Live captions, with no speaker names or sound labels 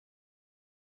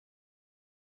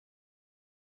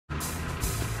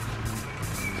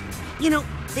You know,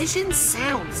 Vision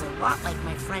sounds a lot like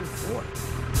my friend Ford.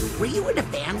 Were you in a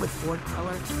band with Ford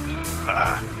Cruller?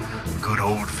 Good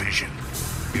old Vision.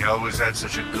 He always had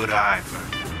such a good eye for,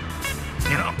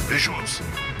 visuals.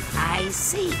 I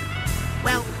see.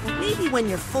 Well, maybe when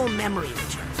your full memory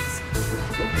returns.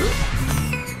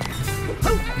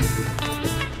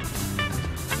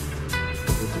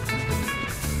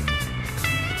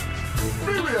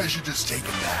 Maybe I should just take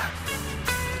a nap.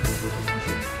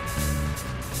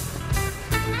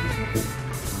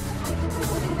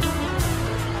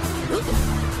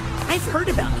 I've heard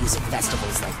about music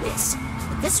festivals like this,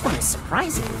 but this one is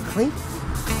surprisingly clean.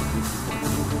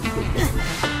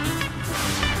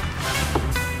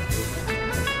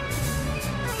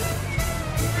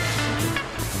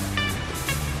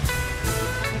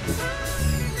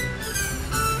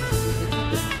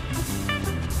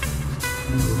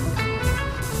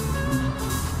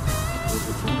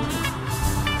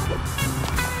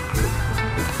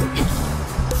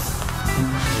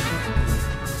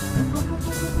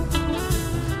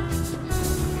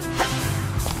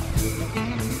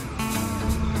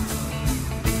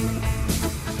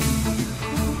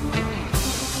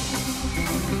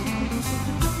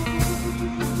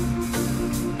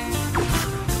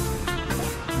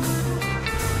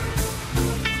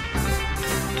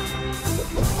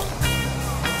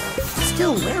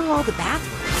 Still, where are all the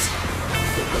bathrooms?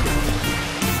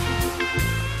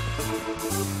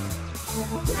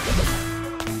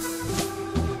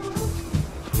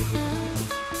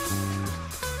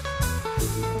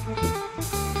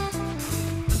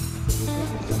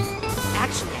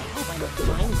 Actually, I hope I don't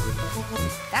find one.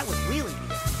 That would really be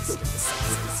a feast of the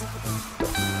senses.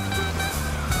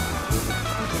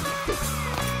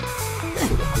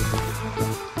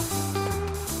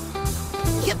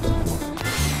 Yep.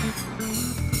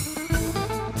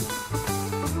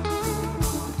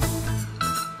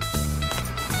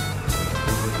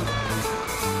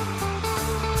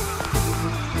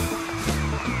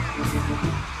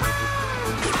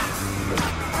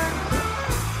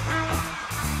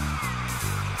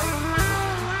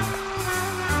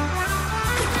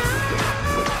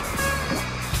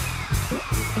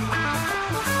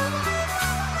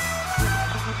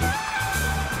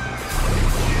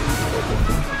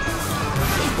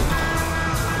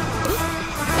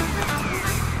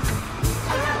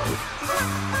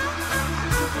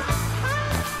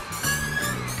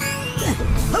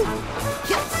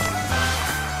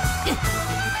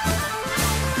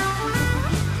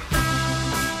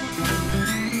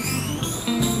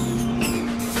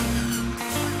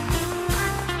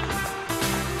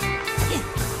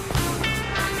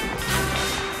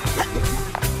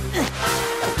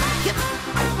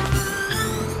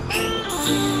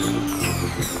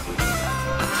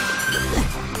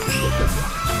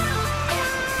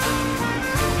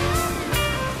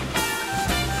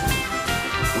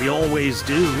 We always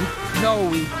do. No,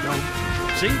 we don't.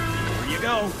 See? There you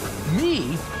go.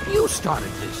 Me? You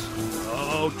started this.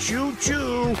 Oh,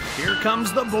 choo-choo. Here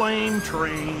comes the blame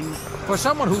train. For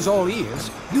someone who's all ears,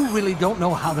 you really don't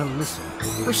know how to listen.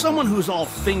 For someone who's all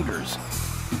fingers.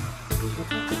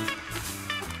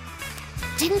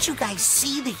 Didn't you guys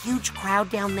see the huge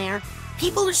crowd down there?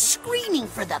 People are screaming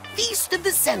for the Feast of the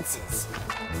Senses.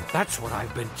 That's what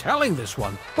I've been telling this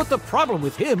one. But the problem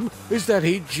with him is that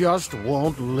he just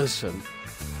won't listen.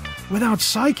 Without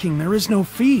psyching, there is no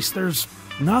feast. There's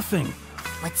nothing.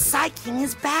 But Psy-King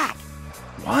is back.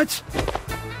 What?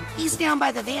 He's down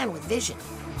by the van with Vision.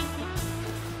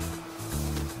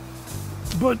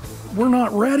 But we're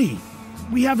not ready.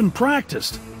 We haven't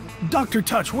practiced. Dr.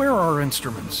 Touch, where are our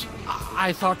instruments?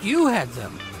 I thought you had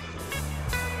them.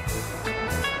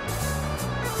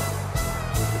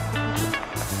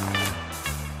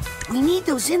 We need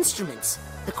those instruments.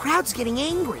 The crowd's getting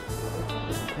angry.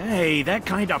 Hey, that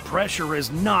kind of pressure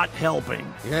is not helping.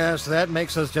 Yes, that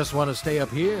makes us just want to stay up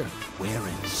here, where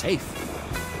it's safe.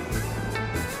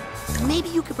 Maybe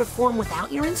you could perform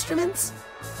without your instruments?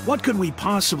 What could we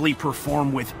possibly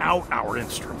perform without our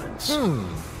instruments?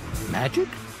 Magic?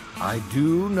 I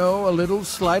do know a little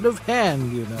sleight of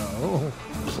hand, you know.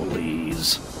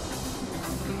 Please.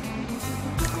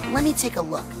 Let me take a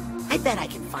look. I bet I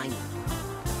can find them.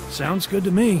 Sounds good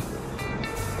to me.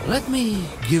 Let me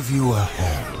give you a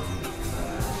hand.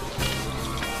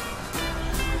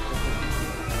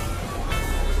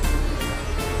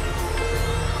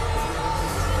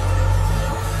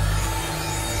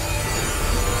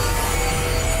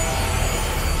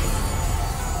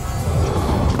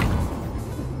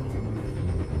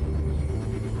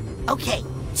 Okay,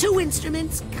 2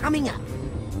 instruments coming up.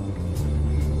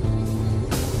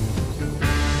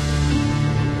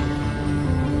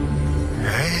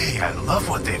 Hey, I love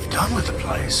what they've done with the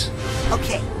place.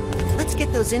 Okay, let's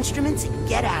get those instruments and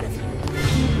get out of here.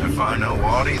 If I know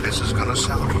Audie, this is gonna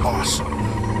sound awesome.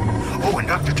 Oh, and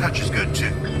Dr. Touch is good too.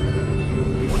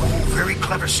 Very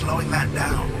clever slowing that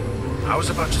down. I was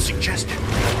about to suggest it.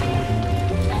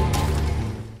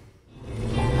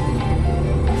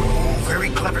 Very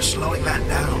clever slowing that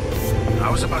down. I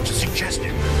was about to suggest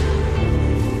it.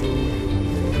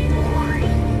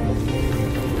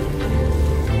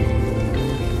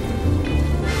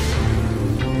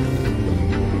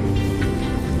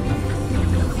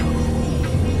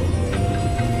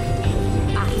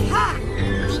 Aha!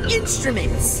 The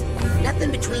instruments!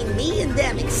 Nothing between me and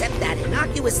them except that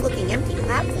innocuous-looking empty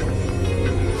platform.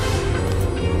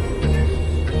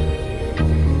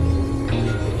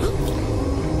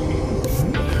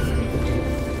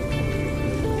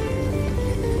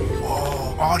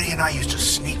 Audie and I used to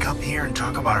sneak up here and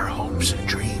talk about our hopes and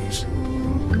dreams.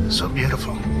 So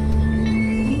beautiful.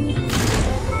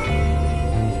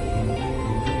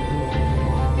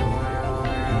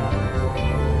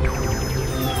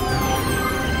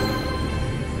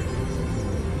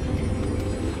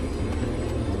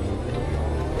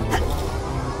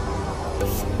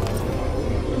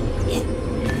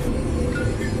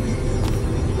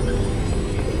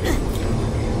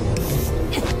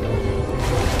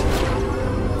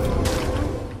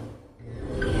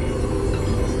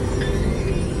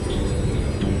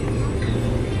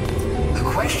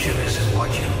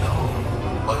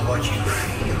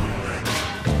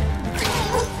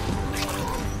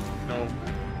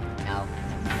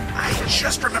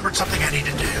 Just remembered something I need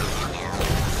to do.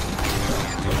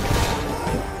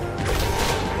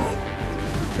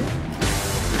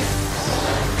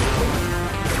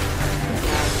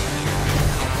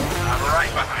 I'm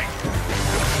right behind you.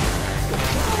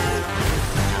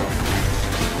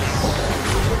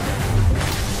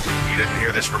 You didn't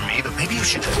hear this from me, but maybe you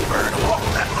should just burn. Oh,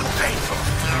 that looked painful.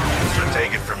 So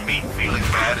take it from me, feeling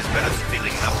bad is better than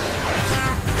feeling nothing.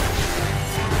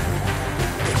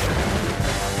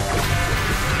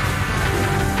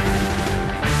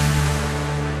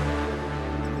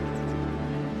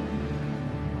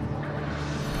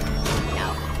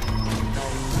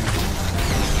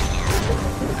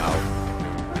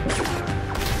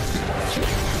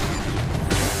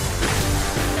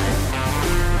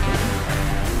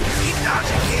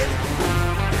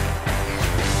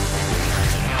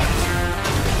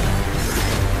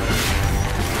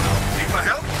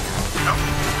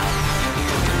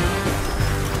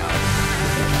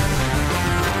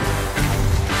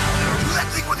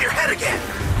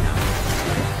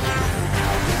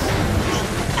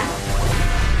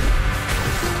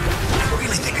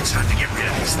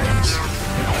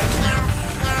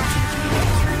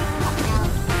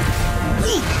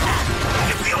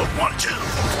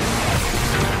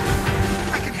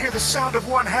 Sound of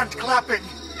one hand clapping,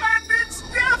 and it's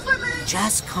deafening.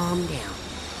 Just calm down,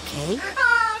 okay?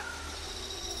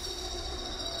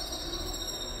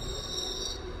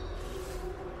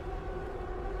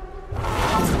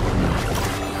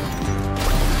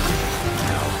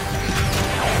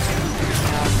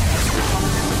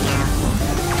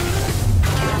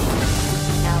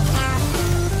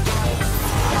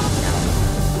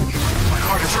 My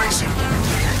heart is racing.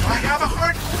 I have a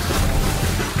heart.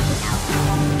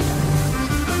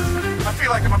 I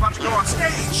feel like I'm about to go on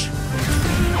stage.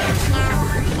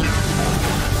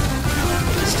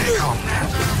 Stay calm, man.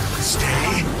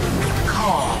 Stay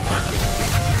calm.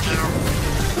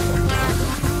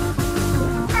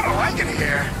 I don't like it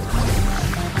here.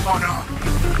 Oh no,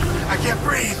 I can't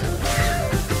breathe.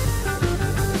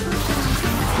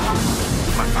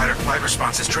 My fight or flight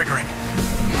response is triggering.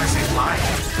 I say fly.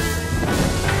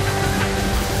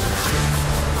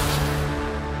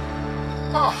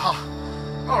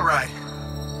 Oh, all right.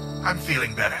 I'm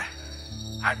feeling better.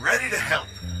 I'm ready to help.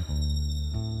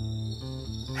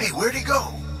 Hey, where'd he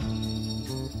go?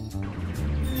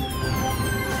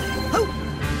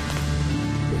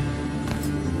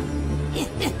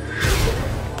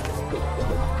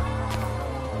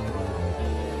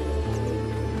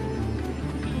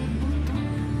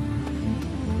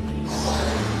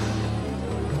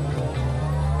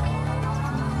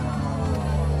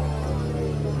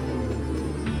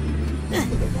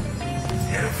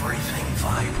 Everything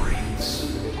vibrates.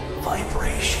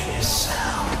 Vibration is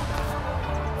sound.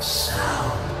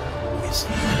 Sound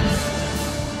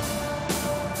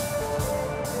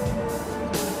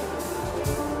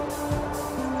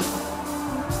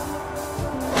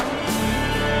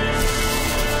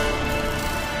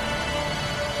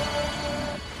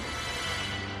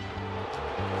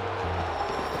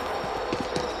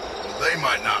they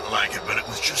might not like it, but it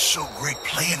was just so great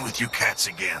playing with you cats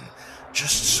again.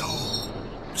 Just so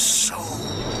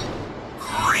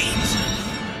great.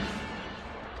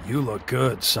 You look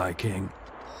good, Psy King.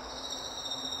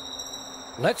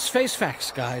 Let's face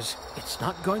facts, guys. It's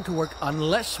not going to work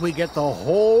unless we get the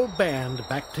whole band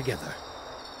back together.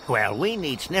 Well, we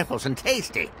need Sniffles and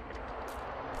Tasty.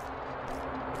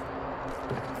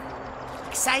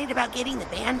 Excited about getting the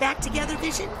band back together,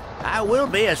 Vision? I will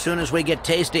be as soon as we get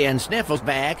Tasty and Sniffles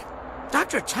back.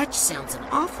 Dr. Touch sounds an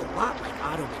awful lot like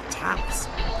Otto Mentalis.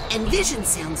 And Vision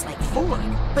sounds like Ford.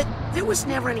 But there was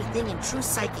never anything in True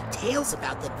Psychic Tales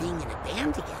about them being in a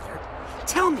band together.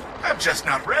 Tell me. I'm just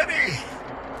not ready.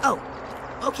 Oh,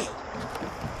 okay.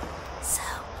 So,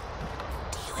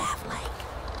 do you have,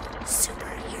 like, super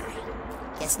hearing?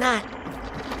 Guess not.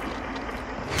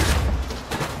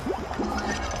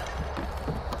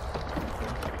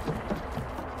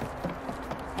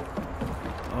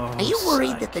 Are you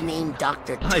worried that the name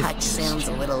Dr. Touch sounds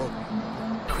a little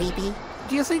creepy?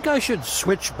 Do you think I should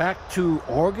switch back to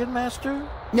Organ Master?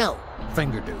 No.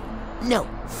 Finger dude? No.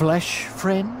 Flesh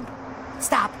friend?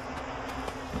 Stop.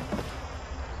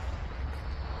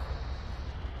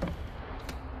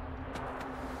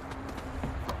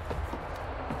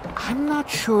 I'm not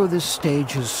sure this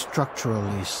stage is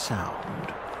structurally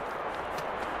sound.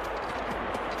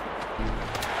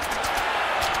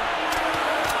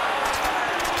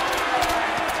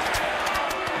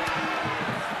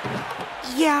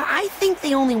 Yeah, I think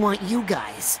they only want you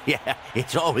guys. Yeah,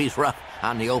 it's always rough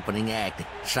on the opening act.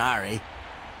 Sorry.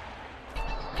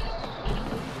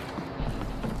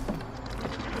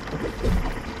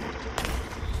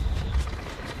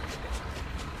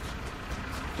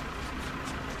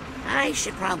 I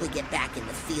should probably get back in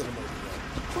the field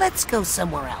mobile. Let's go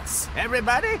somewhere else.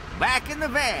 Everybody, back in the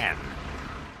van.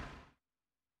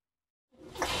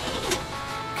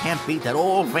 Can't beat that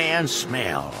old van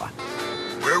smell.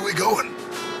 Where are we going?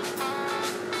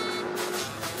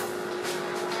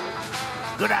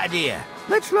 Good idea.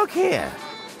 Let's look here.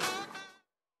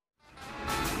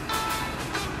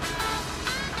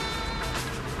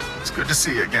 It's good to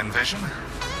see you again, Vision.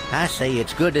 I say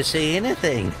it's good to see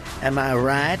anything. Am I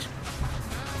right?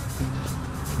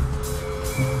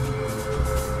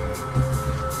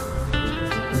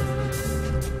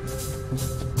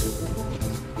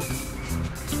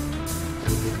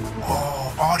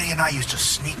 Oh, Audie and I used to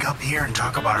sneak up here and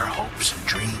talk about our hopes and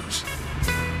dreams.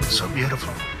 So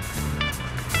beautiful.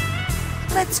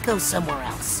 Let's go somewhere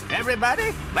else.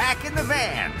 Everybody, back in the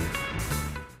van.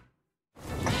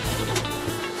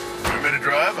 3-minute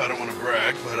drive. I don't want to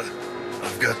brag, but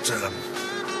I've got,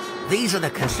 These are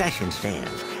the concession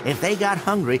stands. If they got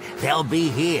hungry, they'll be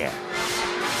here.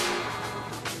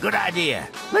 Good idea.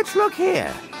 Let's look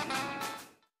here.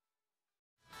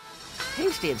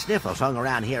 Tasty and Sniffles hung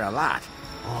around here a lot.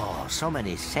 Oh, so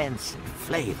many scents and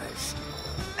flavors.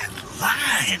 and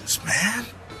lines, man.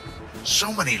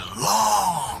 So many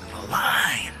long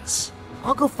lines.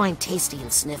 I'll go find Tasty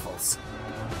and Sniffles.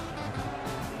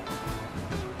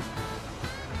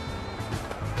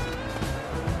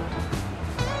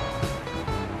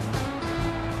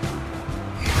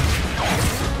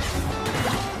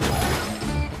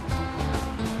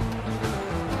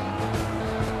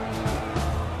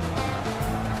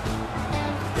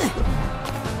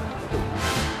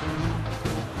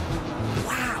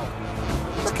 Wow,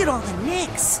 look at all the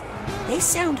nicks. They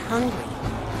sound hungry.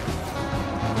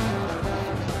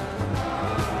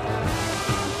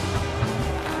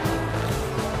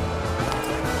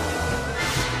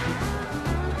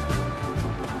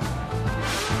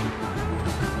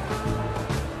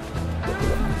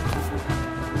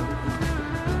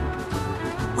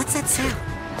 What's that sound?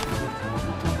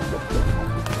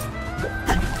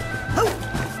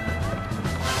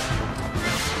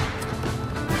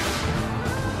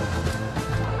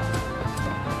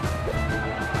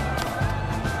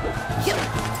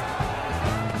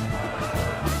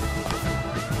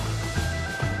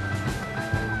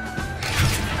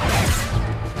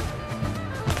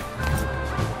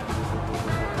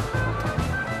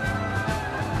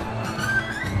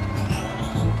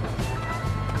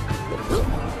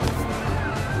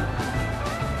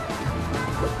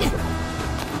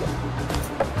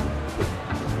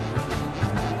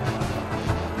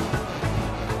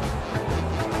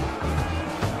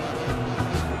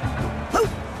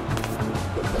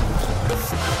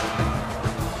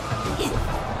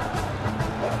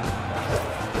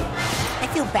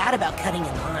 I feel bad about cutting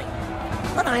in line,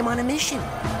 but I'm on a mission.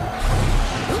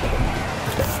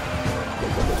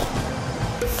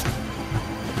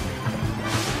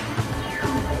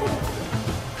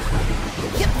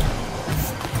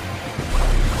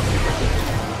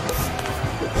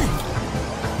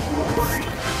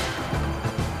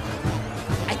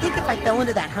 fell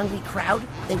into that hungry crowd,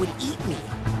 they would eat me.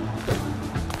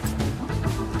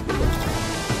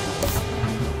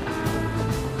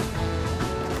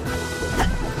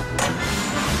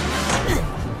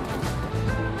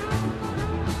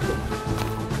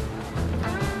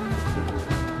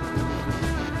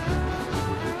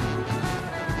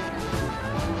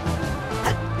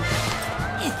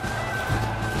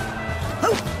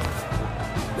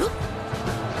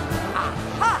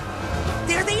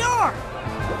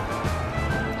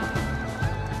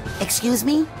 Excuse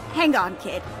me? Hang on,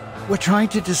 kid. We're trying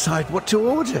to decide what to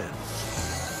order.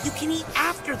 You can eat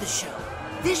after the show.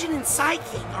 Vision and Psy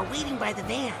King are waiting by the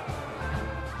van.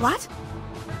 What?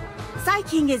 Psy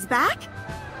King is back?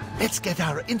 Let's get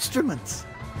our instruments.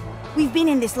 We've been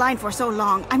in this line for so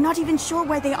long, I'm not even sure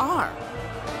where they are.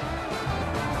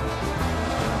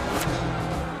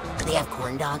 Do they have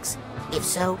corn dogs? If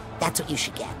so, that's what you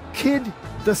should get. Kid,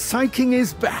 the Psyking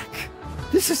is back.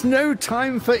 This is no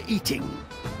time for eating.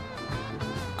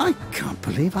 I can't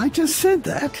believe I just said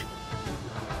that.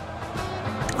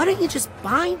 Why don't you just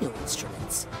buy new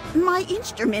instruments? My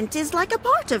instrument is like a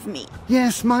part of me.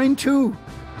 Yes, mine too.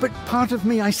 But part of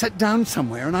me I set down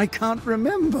somewhere and I can't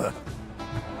remember.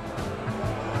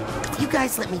 You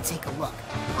guys let me take a look.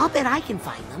 I'll bet I can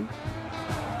find them.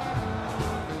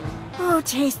 Oh,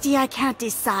 Tasty, I can't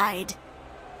decide.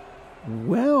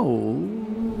 Well...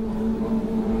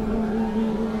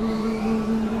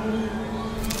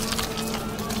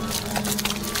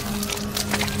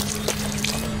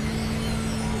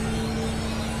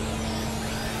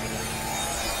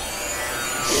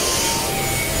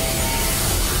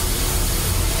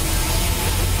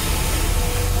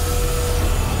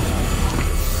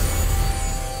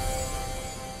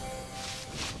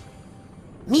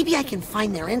 Maybe I can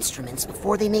find their instruments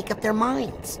before they make up their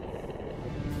minds.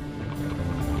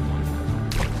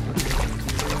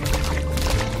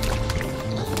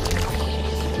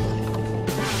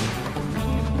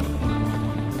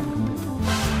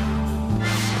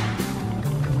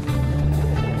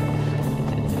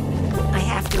 I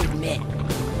have to admit,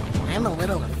 I'm a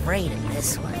little afraid of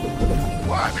this one.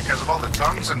 Why? Because of all the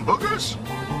tongues and boogers?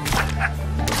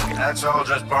 That's all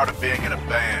just part of being in a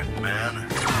band, man.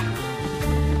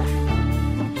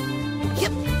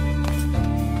 Yep.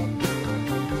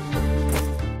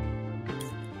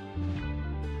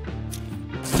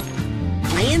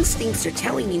 My instincts are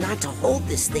telling me not to hold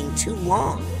this thing too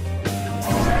long.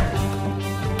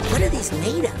 What are these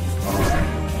made of?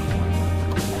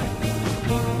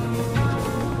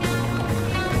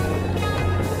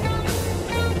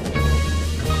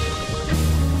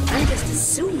 I just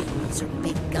assumed these are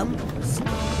big gumballs.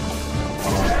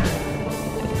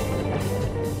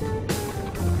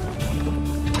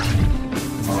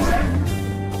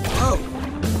 Whoa,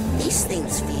 these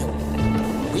things feel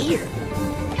weird.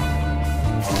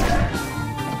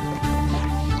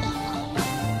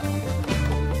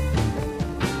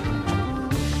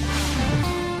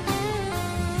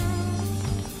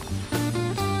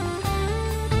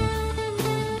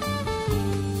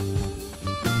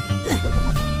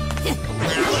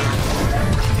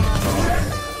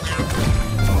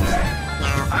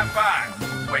 I'm fine.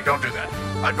 Wait, don't do that.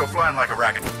 I'd go flying like a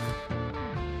racket.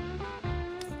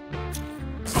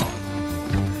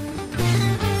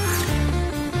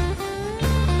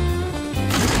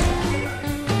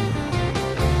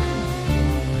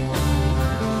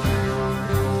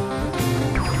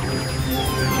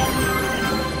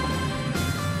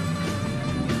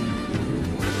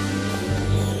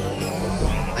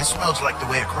 This smells like the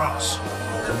way across.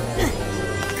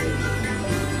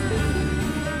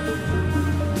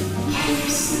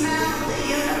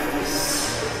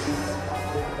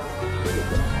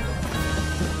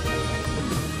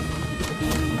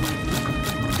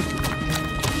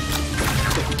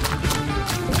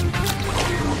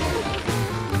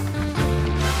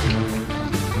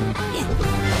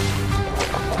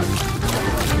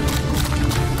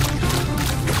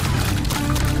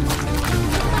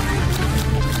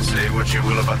 Say what you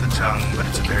will about the tongue, but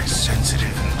it's a very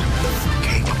sensitive and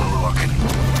capable organ.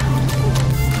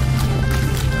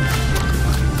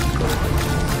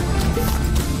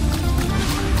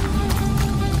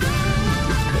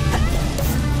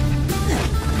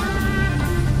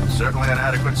 Certainly an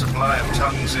adequate supply of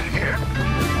tongues in here.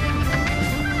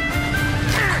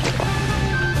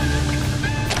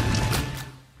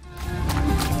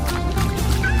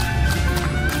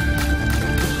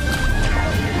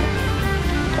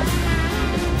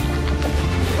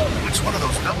 It's one of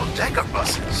those double-decker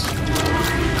buses.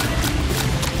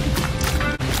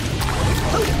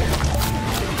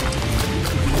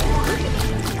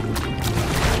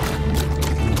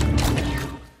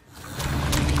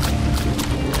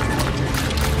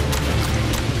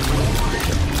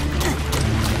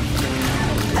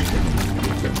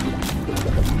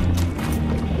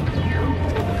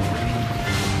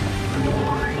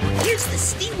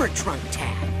 rubber trunk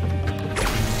tag.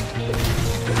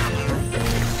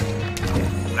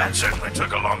 That certainly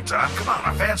took a long time. Come on,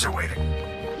 our fans are waiting.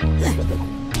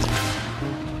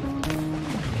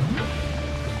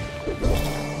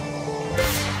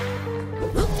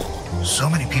 So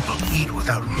many people eat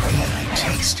without really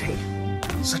tasting.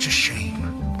 Such a shame.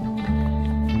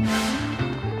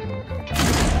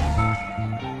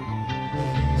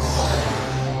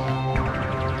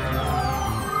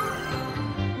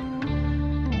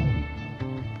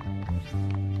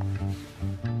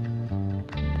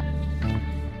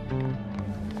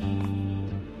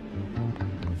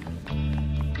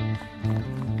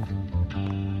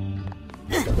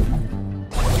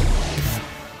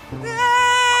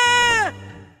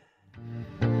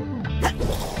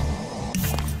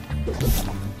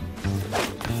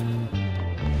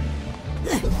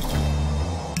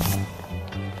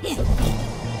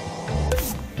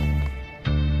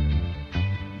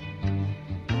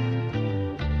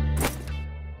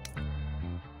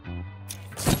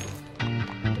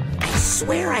 I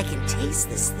swear I can taste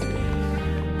this thing.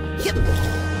 Yep.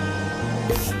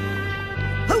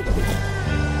 Oh.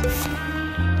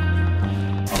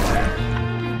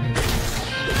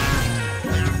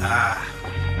 Ah,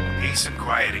 peace and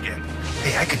quiet again.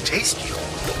 Hey, I can taste you.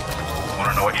 Want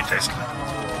to know what you taste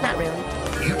like? Not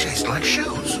really. You taste like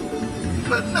shoes,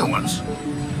 but new ones.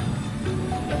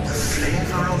 The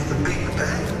flavor of the Big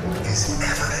Bang is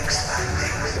ever expanding.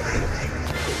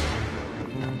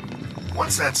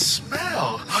 What's that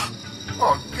smell?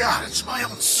 Oh, God, it's my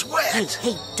own sweat.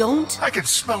 Hey, don't. I can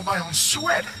smell my own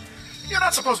sweat. You're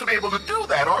not supposed to be able to do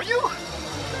that, are you?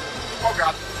 Oh,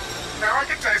 God. Now I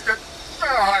can taste it.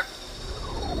 Ah.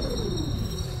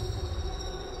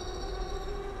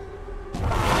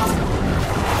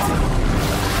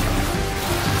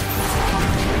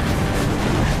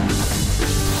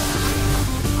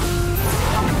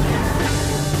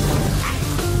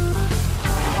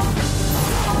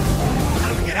 How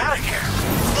do we get out of here?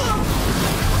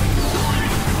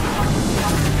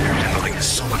 Their handling is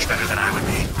so much better than I would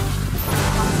be.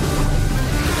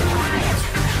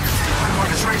 My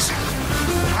heart is racing.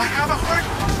 I have a heart.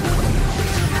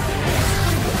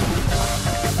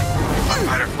 My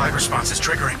fight or flight response is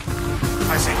triggering.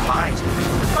 I say fight.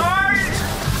 Fight!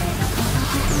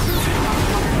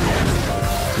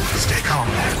 Stay calm,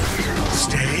 man.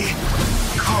 Stay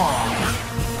calm.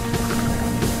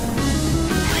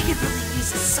 I can really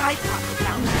use a Psychonauts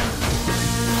down there.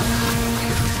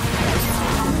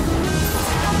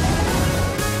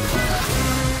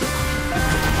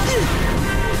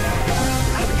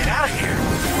 How do we get out of here?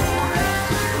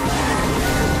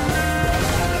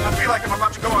 I feel like I'm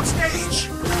about to go on stage.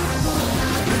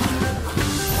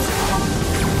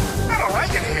 I don't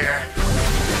like it here.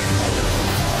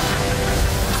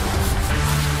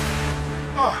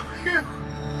 Oh, phew.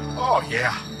 Oh,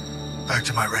 yeah. Back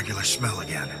to my regular smell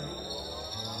again.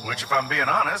 Which, if I'm being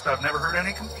honest, I've never heard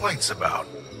any complaints about.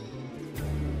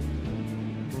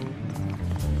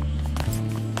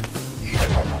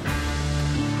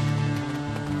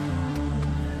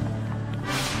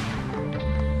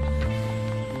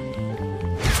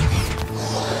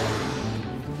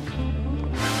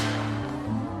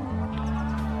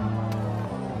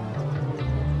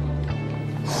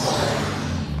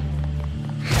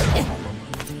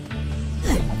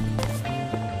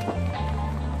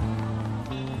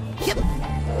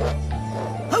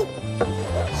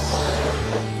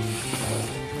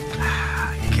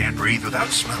 Breathe without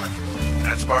smelling.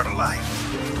 That's part of life.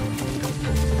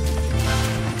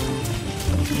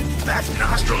 That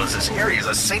nostril is as hairy as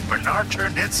a St. Bernard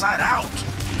turned inside out.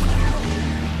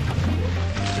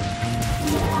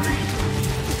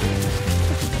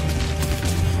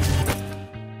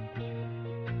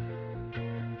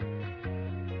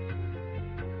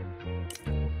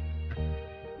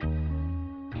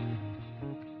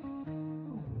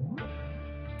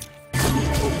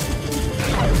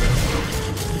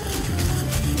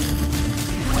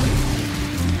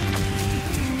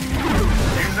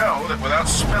 That without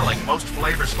smelling, most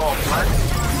flavors fall flat.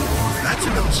 That's a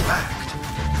known fact.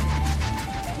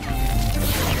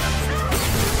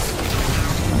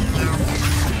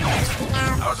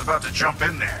 I was about to jump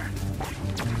in there.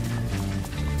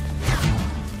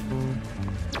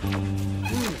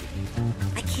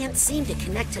 I can't seem to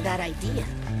connect to that idea.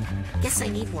 Guess I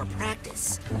need more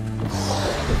practice.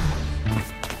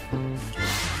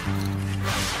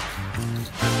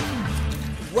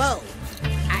 Whoa!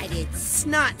 I did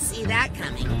not see that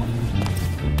coming.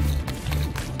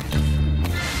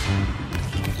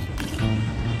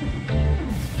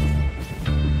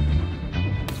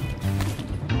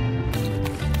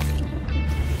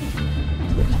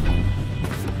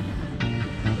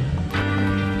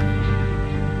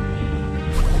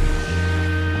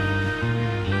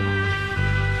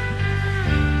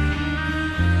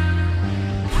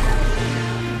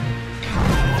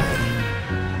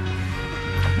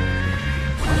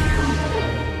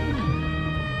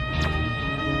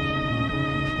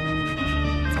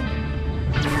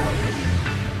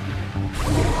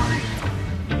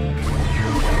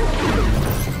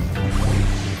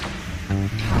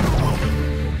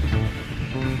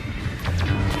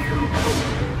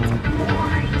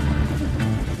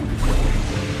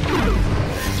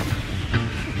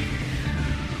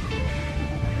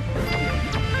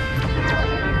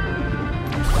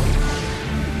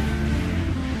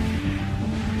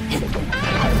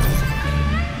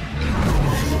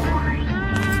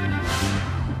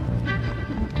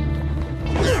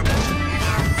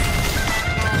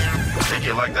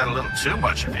 like that a little too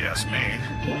much if you ask me.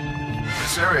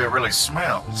 This area really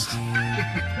smells.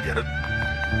 Get it?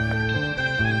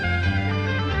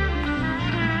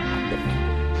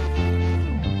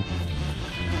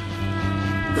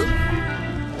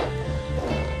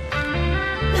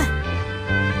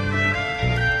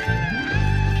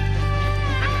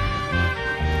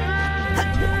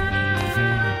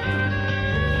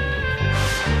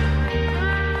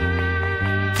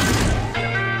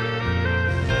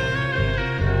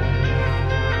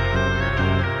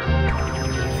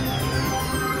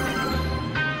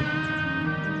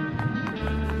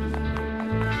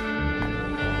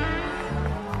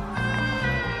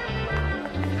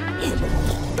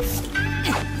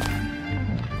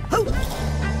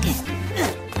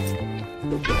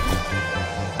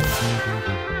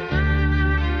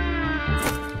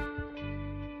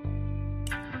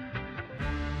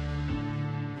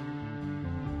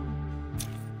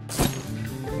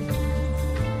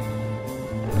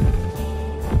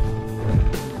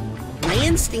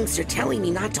 Instincts are telling me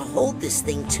not to hold this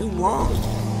thing too long.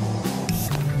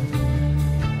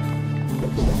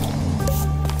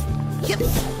 Yep.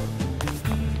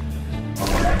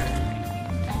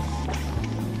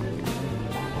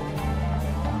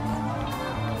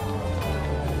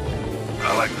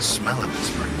 I like the smell of this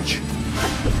bridge.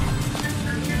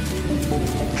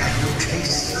 Can you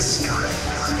taste the sky?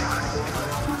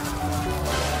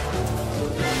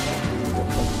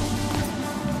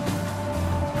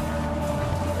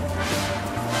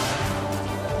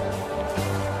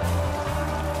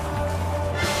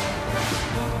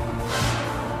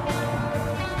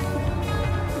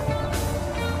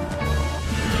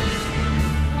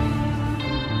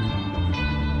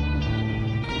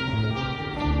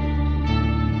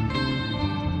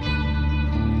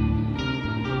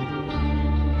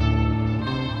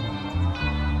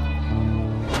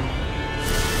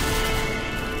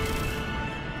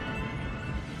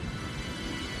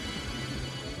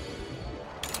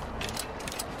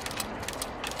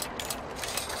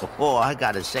 Oh, I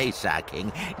gotta say,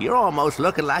 Psy-King, you're almost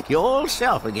looking like your old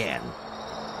self again.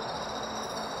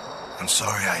 I'm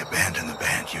sorry I abandoned the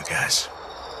band, you guys.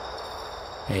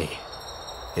 Hey,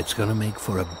 it's gonna make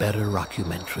for a better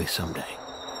rockumentary someday.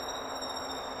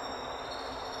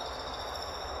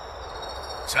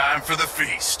 Time for the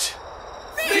feast.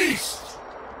 Feast!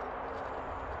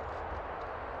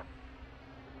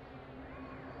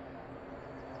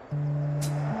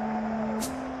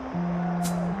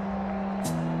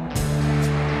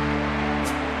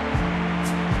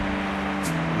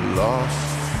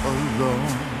 Lost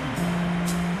alone,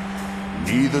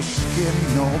 neither skin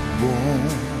nor bone.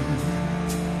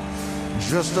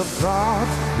 Just a thought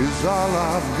is all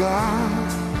I've got.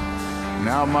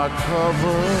 Now my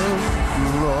cover's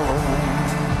blown.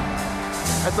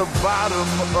 At the bottom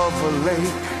of a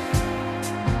lake,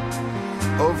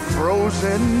 a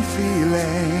frozen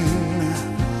feeling.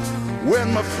 When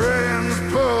my friends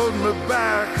pulled me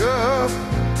back up,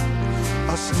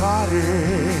 I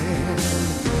started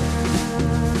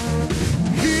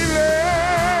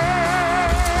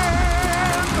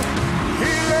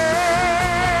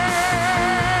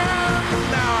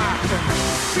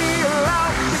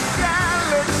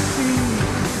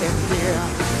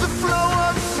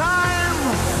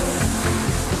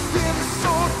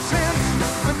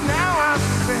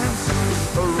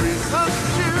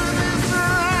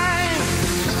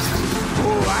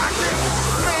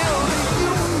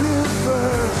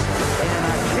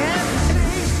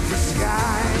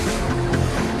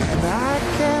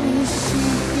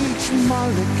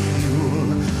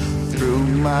molecule through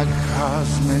my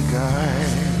cosmic eye.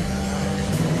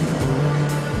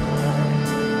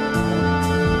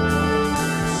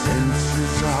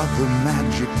 Senses are the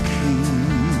magic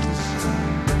keys.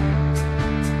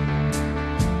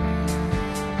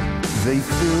 They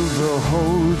fill the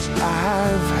holes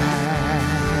I've had,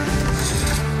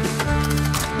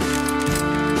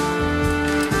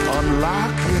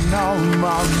 unlocking all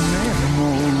my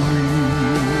memories,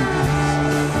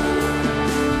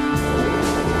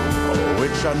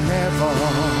 which I never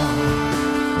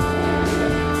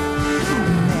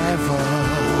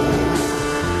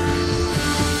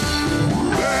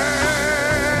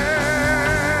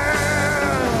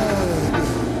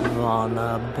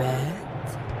Wanna bet,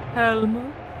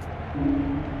 Helmut?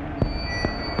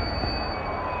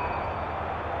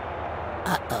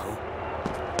 Uh-oh.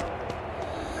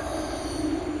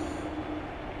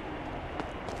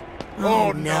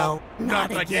 Oh no,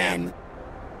 not again.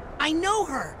 I know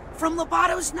her from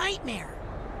Lobato's nightmare.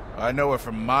 I know her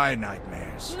from my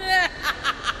nightmares.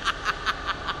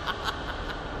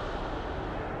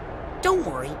 Don't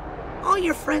worry, all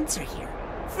your friends are here.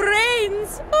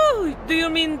 Friends? Oh, do you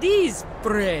mean these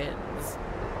friends?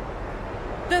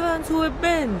 The ones who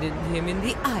abandoned him in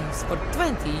the ice for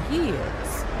 20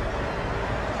 years.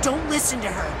 Don't listen to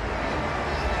her.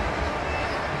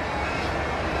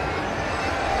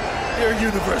 Dear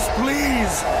universe,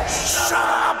 please, shut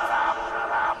up!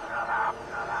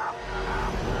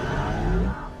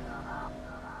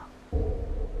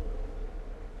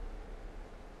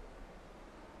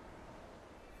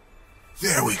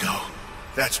 There we go.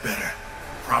 That's better.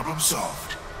 Problem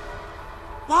solved.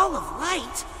 Ball of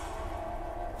light?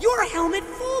 You're Helmet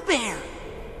Fullbear!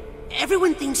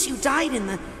 Everyone thinks you died in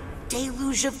the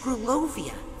deluge of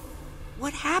Grulovia.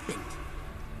 What happened?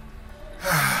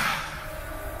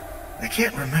 I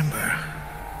can't remember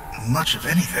much of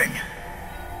anything.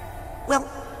 Well,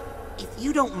 if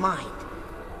you don't mind,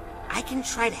 I can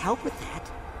try to help with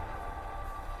that.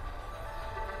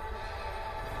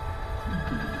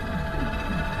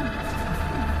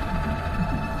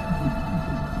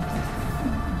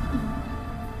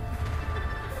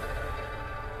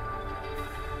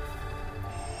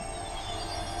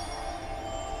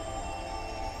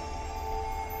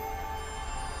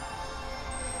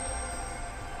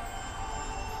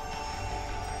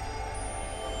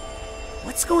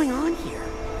 What's going on here?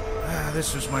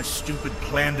 This was my stupid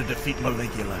plan to defeat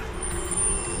Maligula.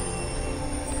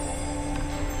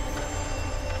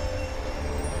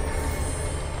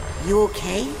 You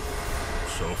okay?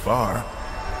 So far.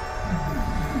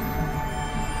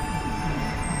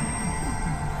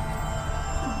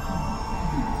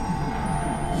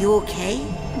 You okay?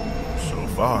 So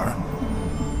far.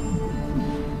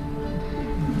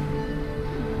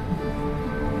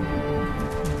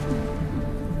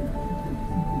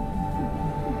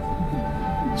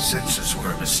 Senses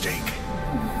were a mistake.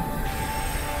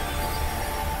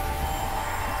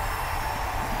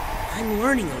 I'm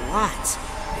learning a lot.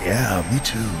 Yeah, me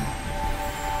too.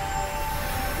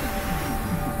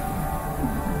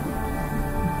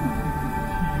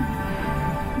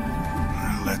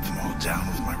 I let them all down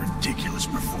with my ridiculous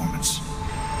performance.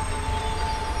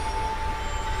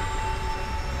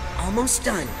 Almost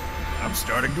done. I'm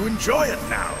starting to enjoy it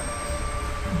now.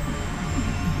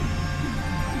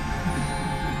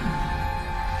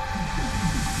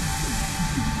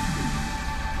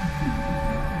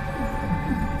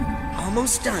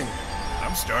 Almost done.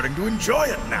 I'm starting to enjoy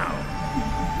it now.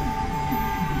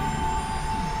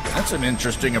 That's an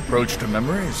interesting approach to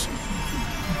memories.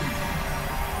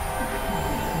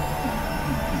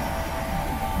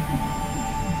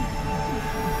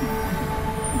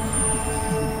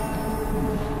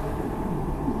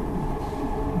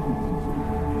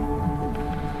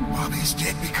 Bobby's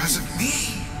dead because of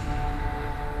me.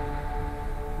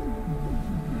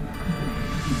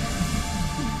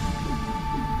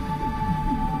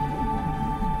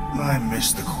 I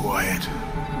miss the quiet.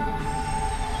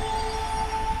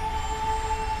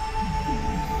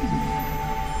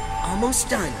 Almost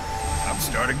done. I'm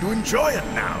starting to enjoy it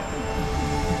now.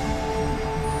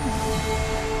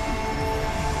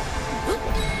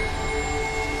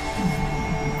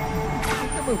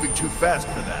 You're moving too fast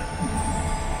for that.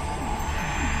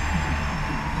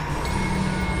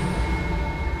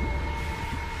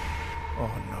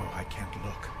 Oh no, I can't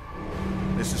look.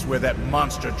 This is where that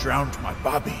monster drowned my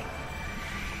Bobby.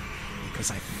 Because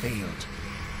I failed.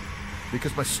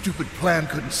 Because my stupid plan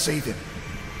couldn't save him.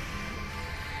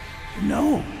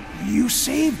 No, you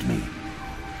saved me.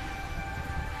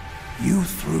 You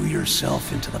threw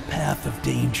yourself into the path of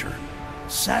danger,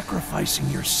 sacrificing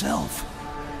yourself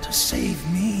to save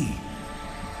me.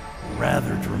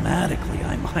 Rather dramatically,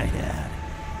 I might add.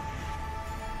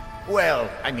 Well,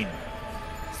 I mean,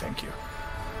 thank you.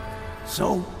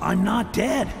 So, I'm not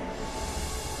dead.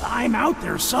 I'm out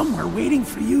there somewhere waiting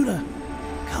for you to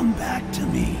come back to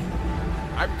me.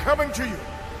 I'm coming to you,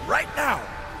 right now.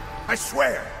 I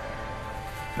swear.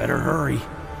 Better hurry.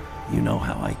 You know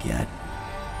how I get.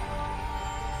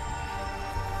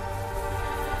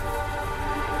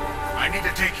 I need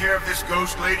to take care of this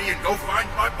ghost lady and go find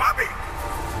my Bobby.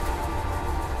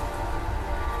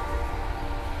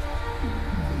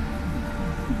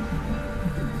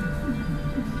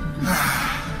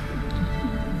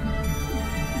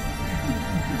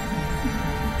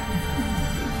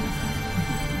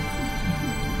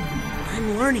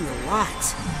 I'm learning a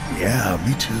lot. Yeah,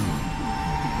 me too.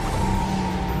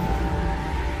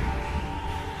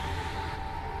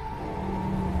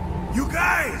 You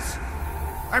guys!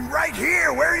 I'm right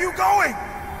here! Where are you going?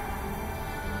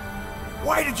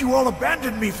 Why did you all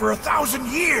abandon me for 1,000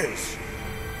 years?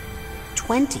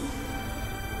 20.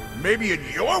 Maybe in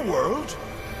your world?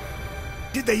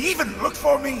 Did they even look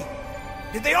for me?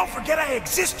 Did they all forget I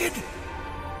existed?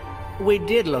 We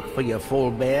did look for you,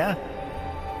 Full Bear.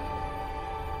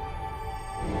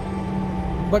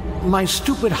 But my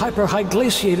stupid hyper-high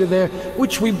glaciator there,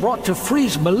 which we brought to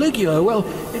freeze Maligula, well,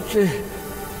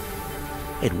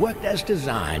 It worked as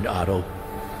designed, Otto.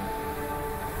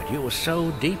 But you were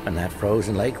so deep in that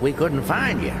frozen lake, we couldn't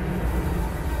find you.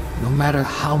 No matter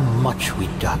how much we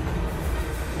dug.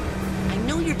 I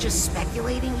know you're just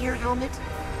speculating here, Helmet.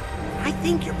 I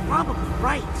think you're probably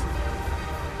right.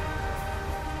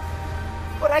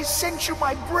 But I sent you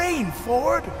my brain,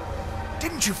 Ford.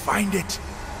 Didn't you find it?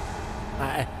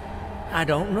 I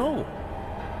don't know.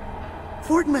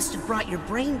 Ford must have brought your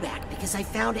brain back because I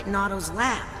found it in Otto's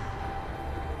lab.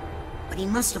 But he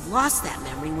must have lost that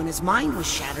memory when his mind was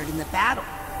shattered in the battle.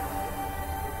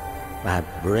 My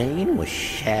brain was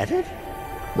shattered?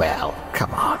 Well,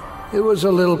 come on. It was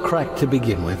a little cracked to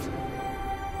begin with.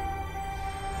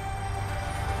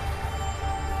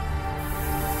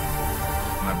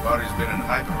 My body's been in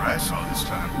hyper-ice all this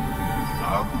time.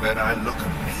 I'll bet I look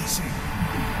amazing.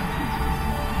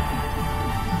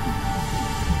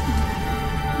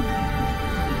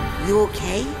 You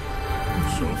okay?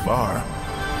 So far.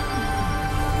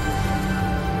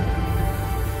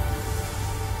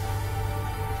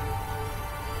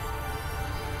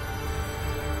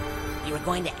 You were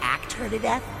going to act her to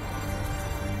death?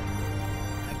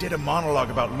 I did a monologue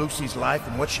about Lucy's life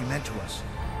and what she meant to us,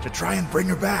 to try and bring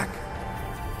her back.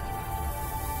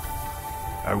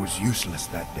 I was useless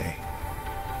that day.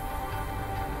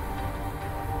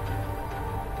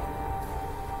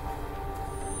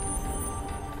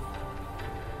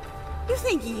 You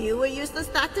think you were useless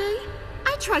that day?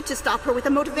 I tried to stop her with a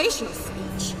motivational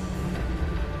speech.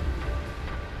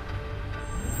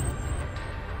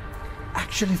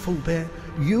 Actually, Full Bear,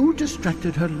 you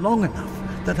distracted her long enough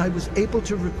that I was able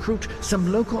to recruit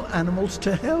some local animals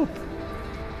to help.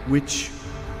 Which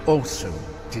also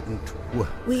didn't work.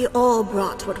 We all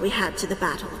brought what we had to the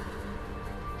battle.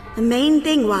 The main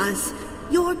thing was,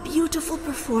 your beautiful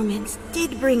performance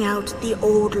did bring out the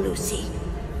old Lucy.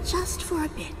 Just for a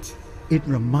bit. It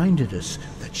reminded us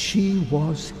that she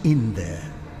was in there.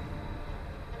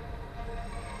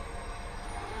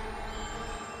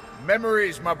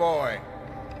 Memories, my boy.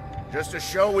 Just a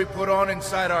show we put on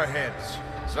inside our heads.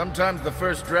 Sometimes the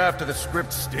first draft of the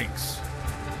script stinks.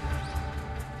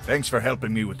 Thanks for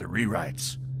helping me with the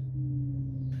rewrites.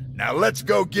 Now let's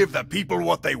go give the people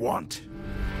what they want.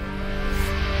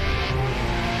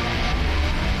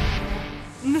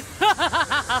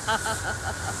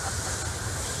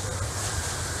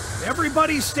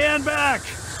 Everybody stand back!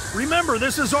 Remember,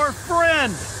 this is our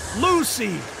friend,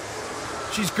 Lucy.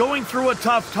 She's going through a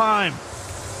tough time.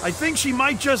 I think she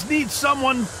might just need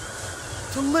someone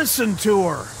to listen to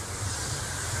her.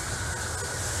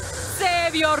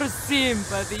 Save your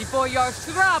sympathy for your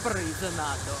strawberries,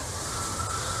 Donato.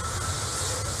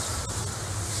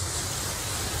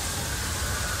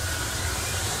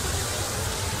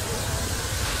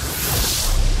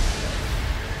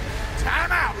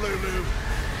 Time out, Lulu!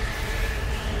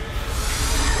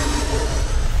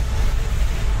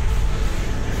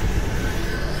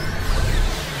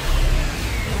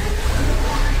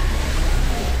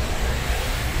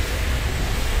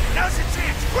 Now's your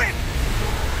chance, quick!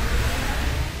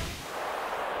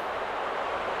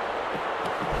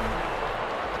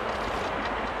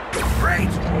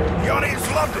 Great! The audience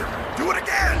loved it! Do it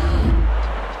again!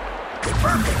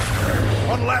 Perfect!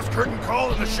 One last curtain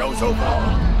call and the show's over.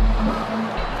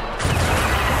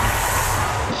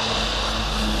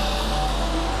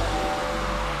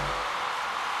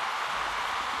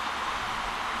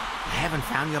 I haven't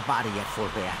found your body yet, Full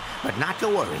Bear, but not to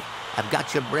worry. I've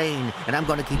got your brain, and I'm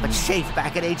going to keep it safe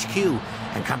back at HQ,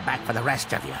 and come back for the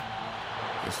rest of you.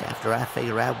 Just after I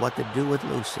figure out what to do with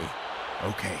Lucy.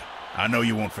 Okay, I know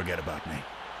you won't forget about me.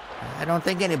 I don't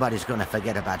think anybody's going to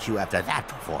forget about you after that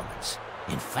performance.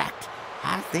 In fact,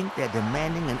 I think they're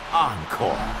demanding an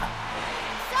encore.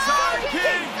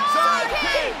 Psy-King!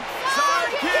 Psy-King!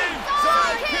 Psy-King!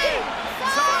 Psy-King!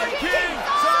 Psy-King!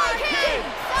 Psy-King!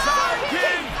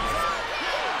 Psy-King!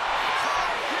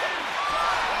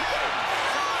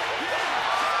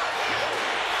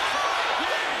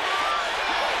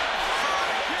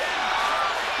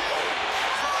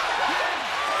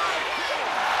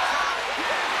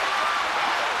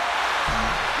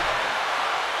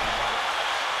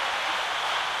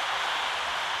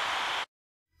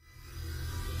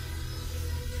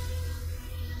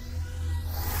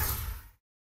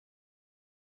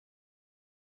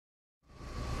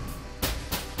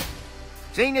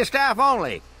 Senior staff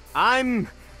only.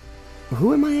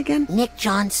 Who am I again? Nick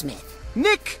John Smith.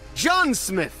 Nick John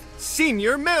Smith,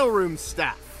 senior mailroom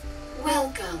staff.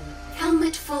 Welcome. Helmet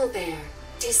Agent Fullbear,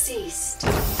 deceased.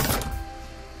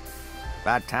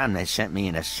 About time they sent me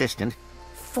an assistant.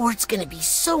 Ford's gonna be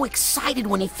so excited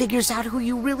when he figures out who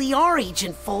you really are,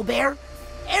 Agent Fullbear.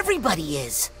 Everybody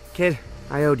is. Kid,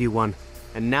 I owed you one,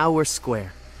 and now we're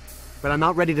square. But I'm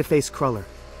not ready to face Cruller.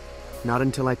 Not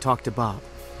until I talk to Bob.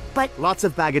 But... Lots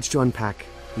of baggage to unpack.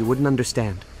 You wouldn't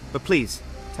understand. But please,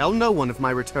 tell no one of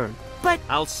my return. But...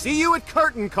 I'll see you at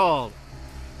curtain call!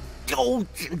 Oh,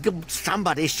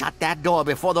 somebody shut that door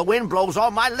before the wind blows all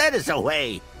my letters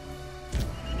away.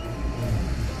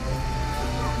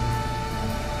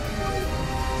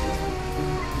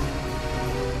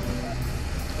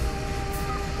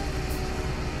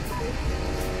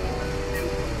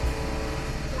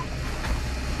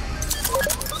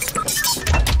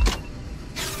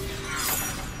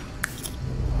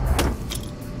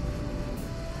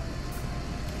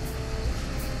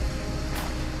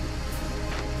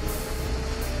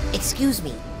 Excuse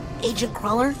me, Agent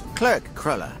Cruller? Clerk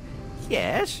Cruller.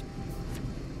 Yes?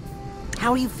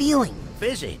 How are you feeling?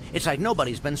 Busy. It's like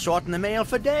nobody's been sorting the mail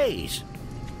for days.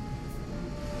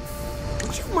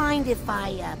 Would you mind if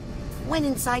I, went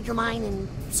inside your mind and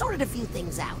sorted a few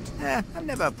things out? I'm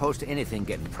never opposed to anything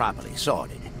getting properly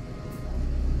sorted.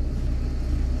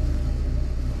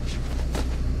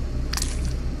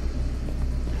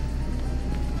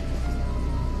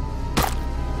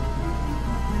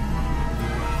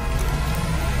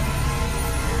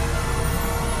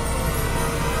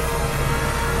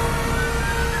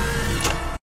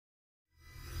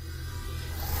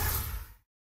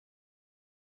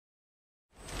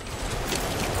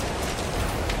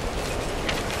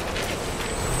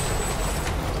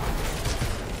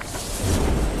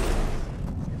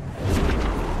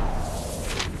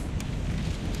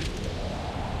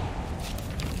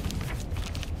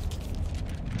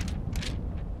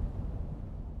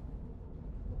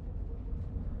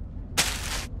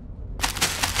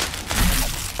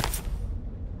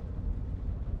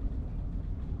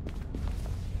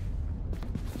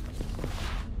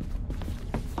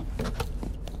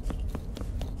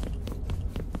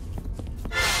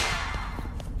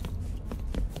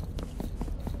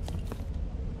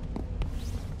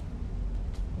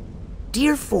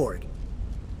 Dear Ford,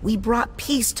 we brought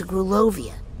peace to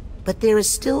Grulovia, but there is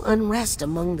still unrest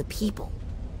among the people.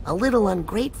 A little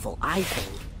ungrateful, I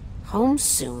think. Home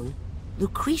soon,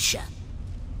 Lucretia.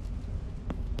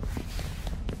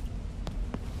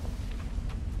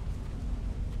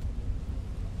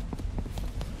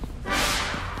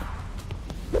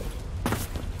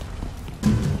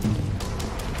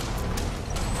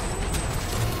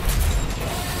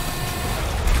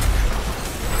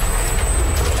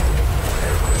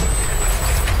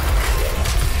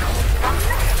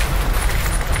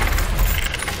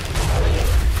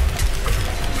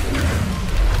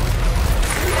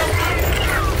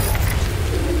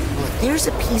 There's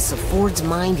a piece of Ford's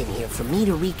mind in here for me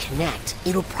to reconnect.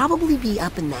 It'll probably be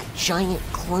up in that giant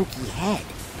clunky head.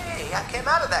 Hey, I came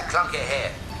out of that clunky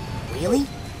head. Really?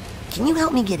 Can you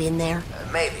help me get in there?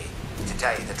 Maybe, to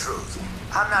tell you the truth.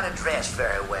 I'm not addressed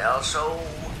very well, so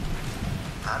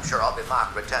I'm sure I'll be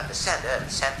marked return to sender and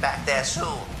sent back there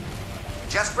soon.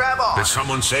 Just grab on. Did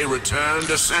someone say return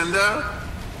to sender?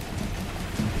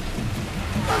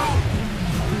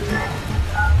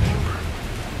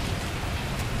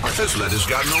 This letter's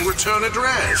got no return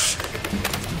address.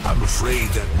 I'm afraid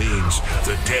that means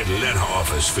the dead letter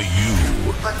office for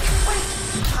you. But wait,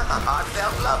 I'm a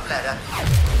heartfelt love letter.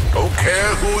 Don't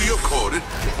care who you quoted,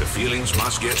 the feelings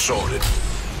must get sorted.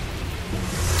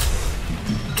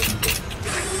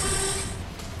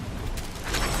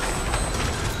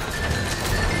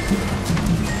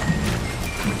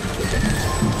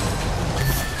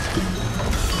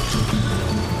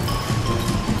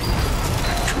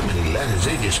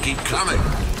 They just keep coming.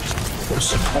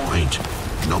 What's the point?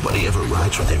 Nobody ever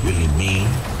writes what they really mean.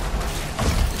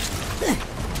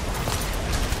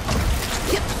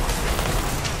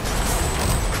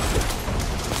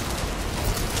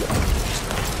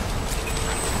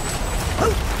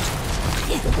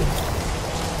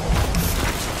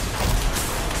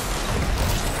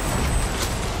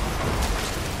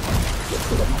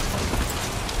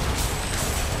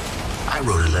 I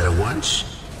wrote a letter once.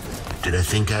 Did I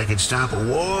think I could stop a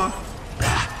war?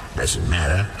 Doesn't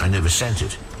matter. I never sent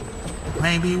it.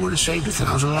 Maybe it would have saved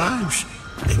 1,000 lives.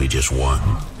 Maybe just one.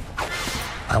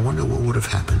 I wonder what would have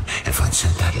happened if I'd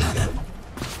sent that letter.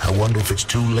 I wonder if it's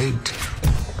too late.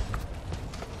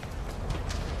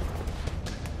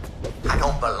 I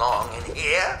don't belong in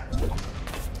here.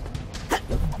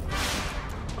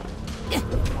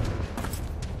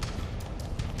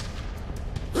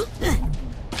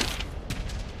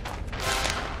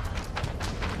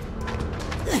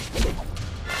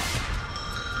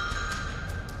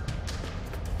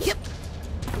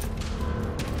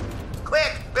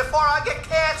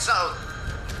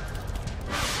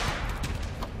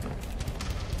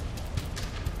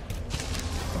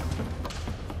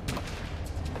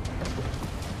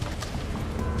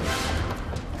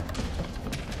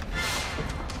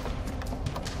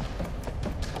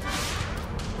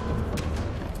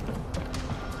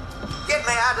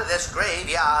 out of this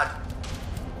graveyard.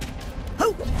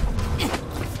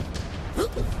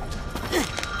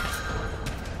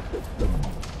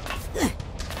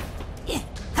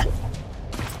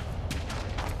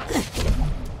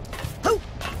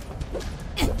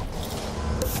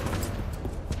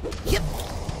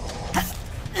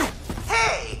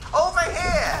 Hey, over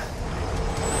here!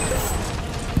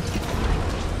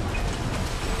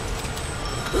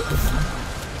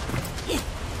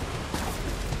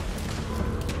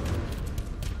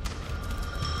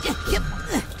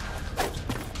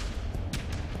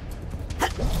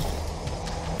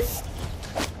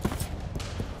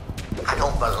 I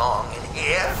don't belong in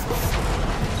here.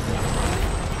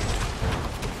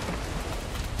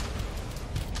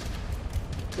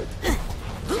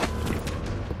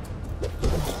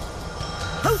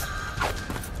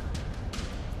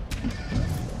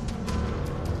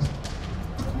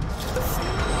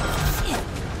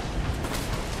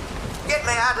 Get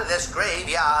me out of this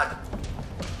graveyard.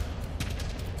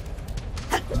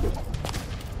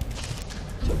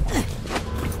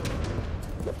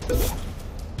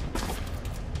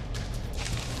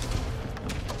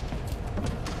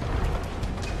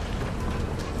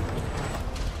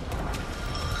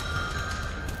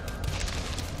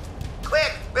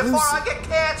 Quick, before Lucy, I get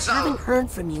canceled. Haven't heard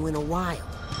from you in a while.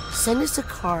 Send us a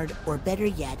card, or better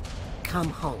yet, come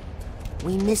home.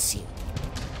 We miss you.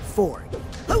 Ford.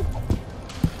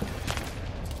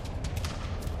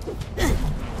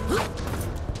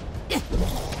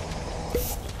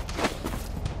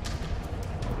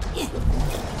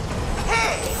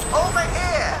 Hey, over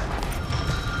here.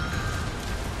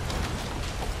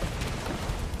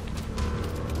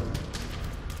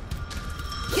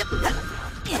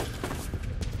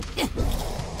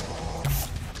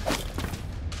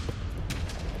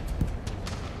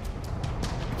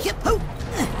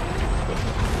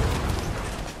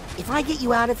 If I get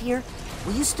you out of here,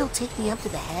 will you still take me up to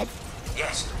the head?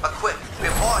 Yes, but quick,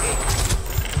 before he...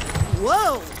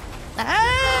 Whoa!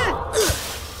 Ah!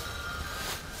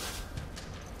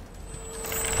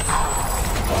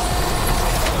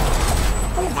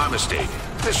 Oh, my mistake.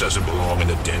 This doesn't belong in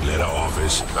the dead letter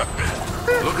office.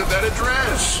 Look at that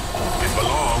address. It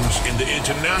belongs in the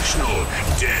International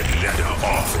Dead Letter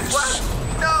Office. What?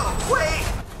 No, wait!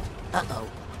 Uh-oh.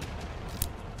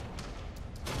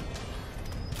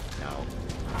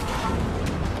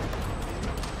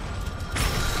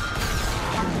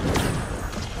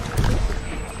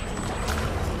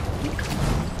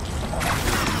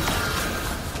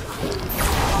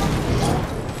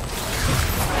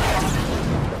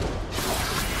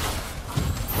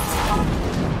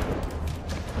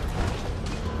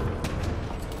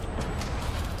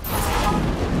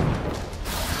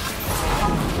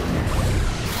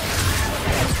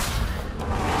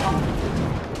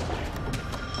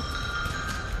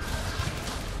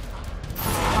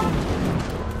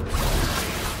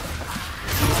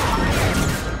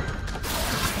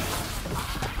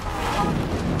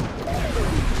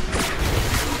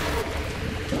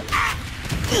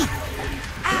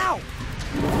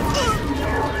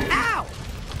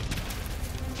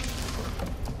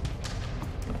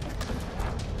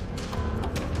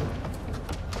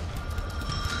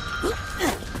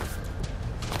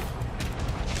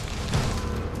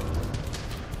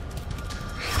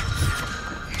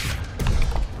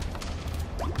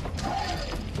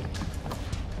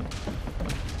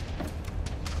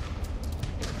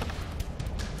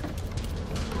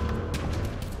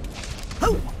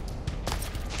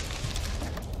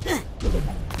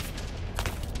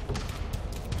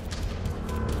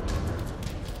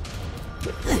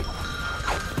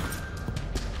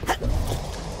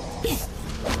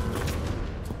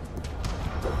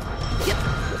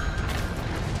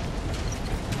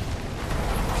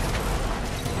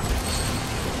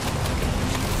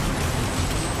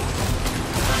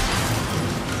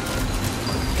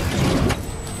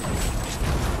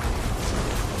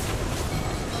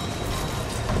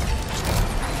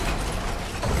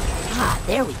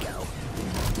 There we go.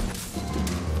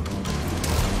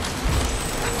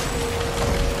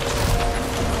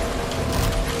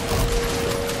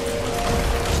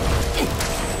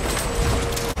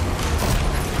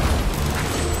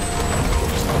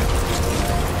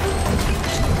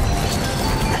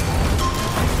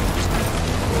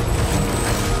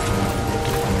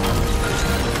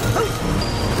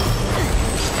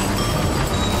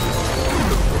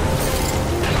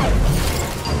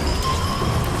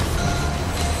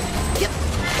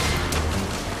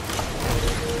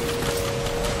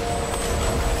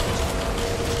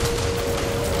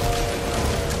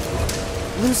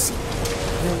 Lucy,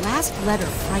 your last letter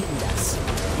frightened us.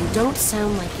 You don't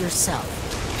sound like yourself.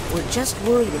 We're just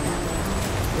worried about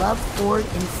you. Love, Ford,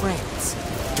 and friends.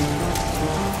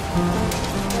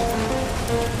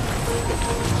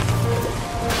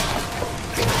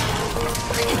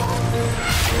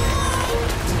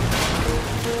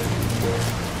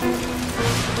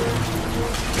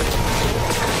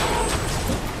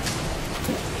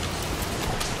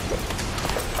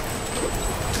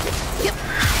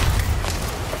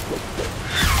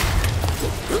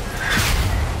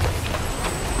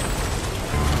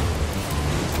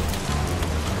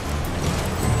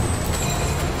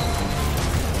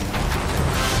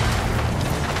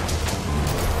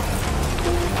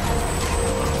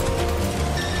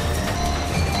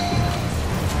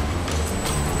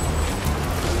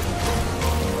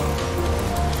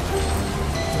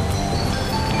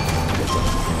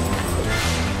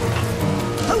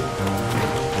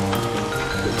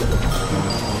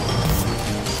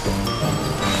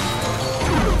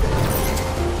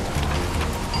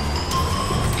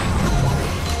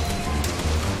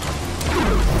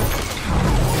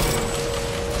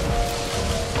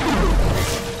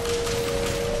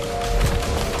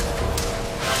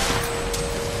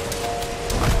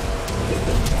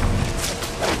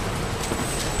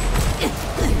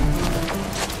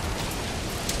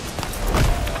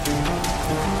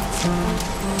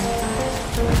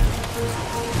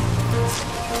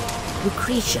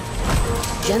 Lucretia,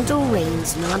 gentle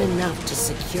rain's not enough to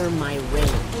secure my reign.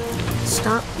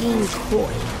 Stop being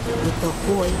coy with the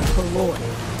hoi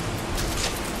polloi.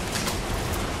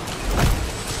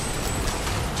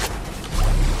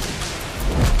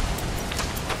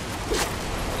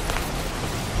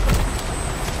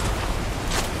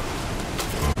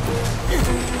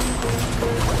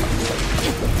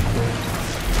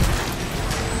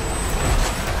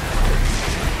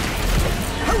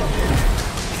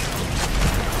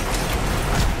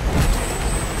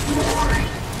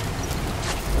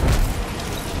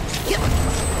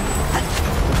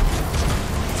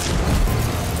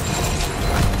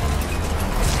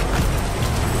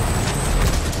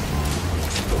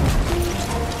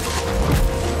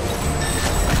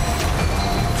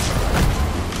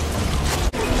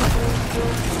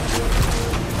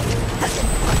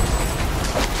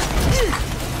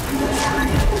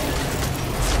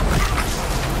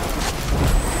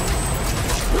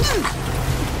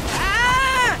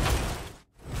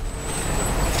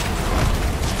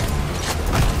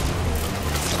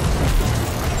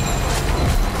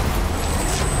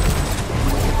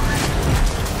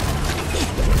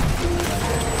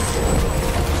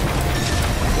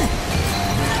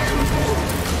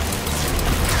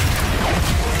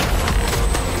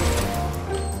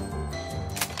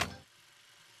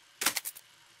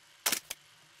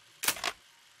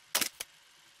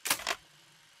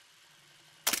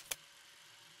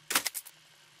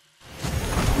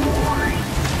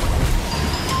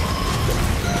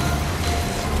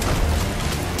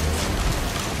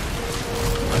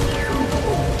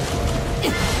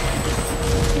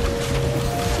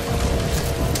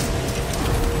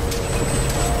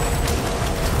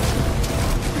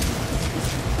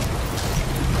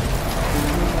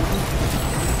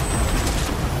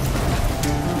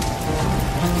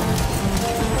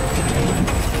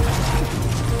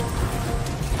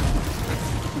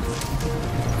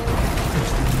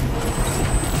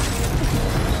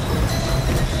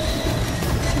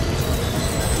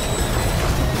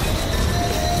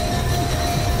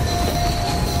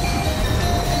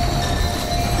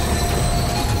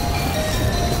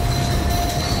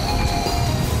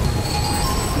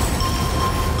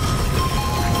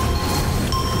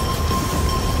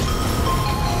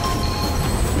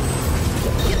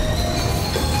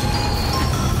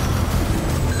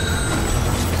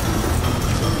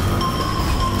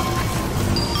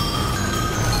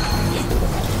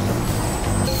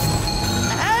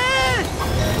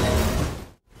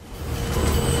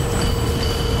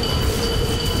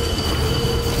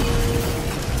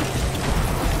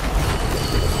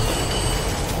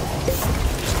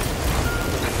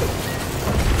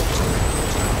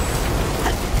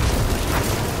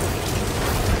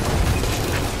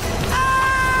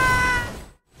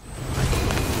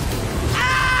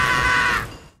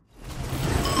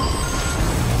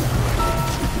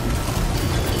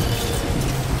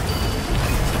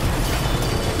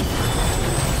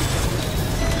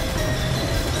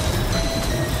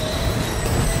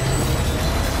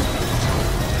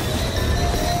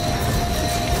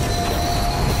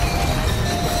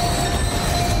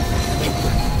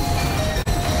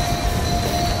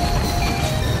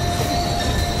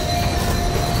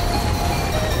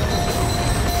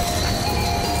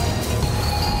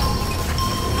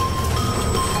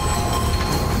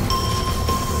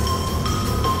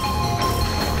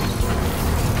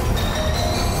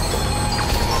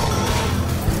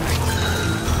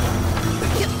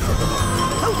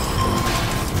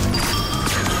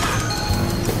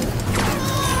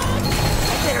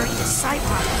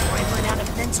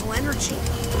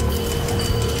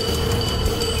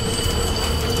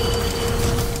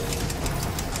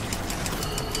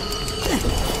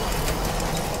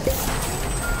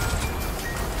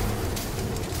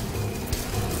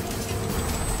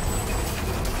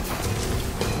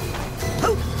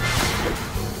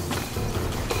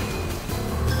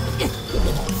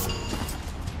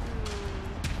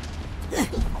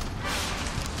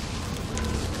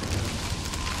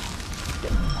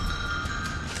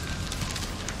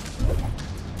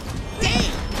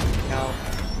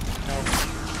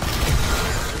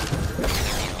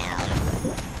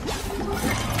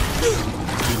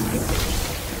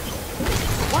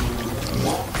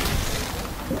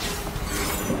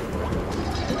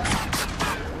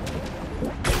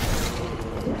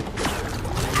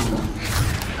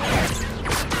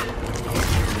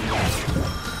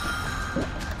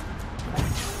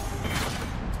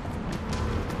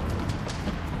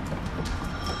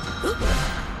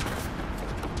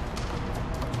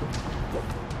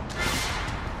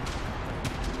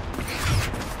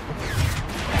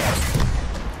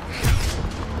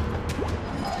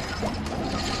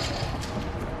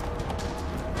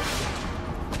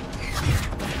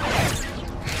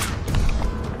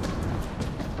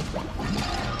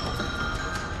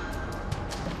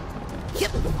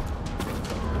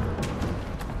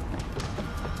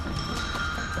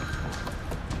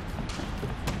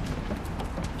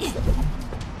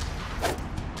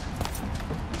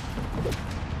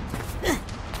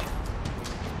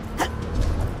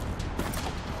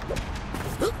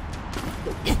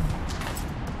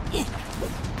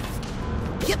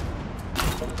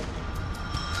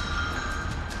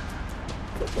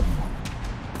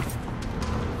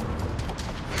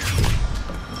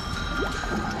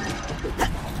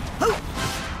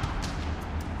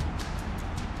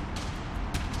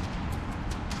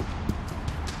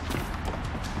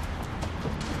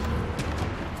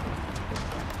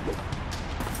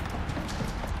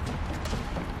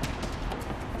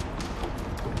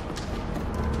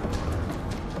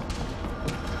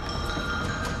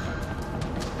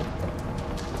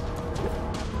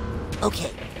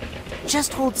 Okay,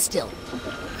 just hold still.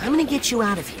 I'm gonna get you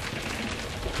out of here.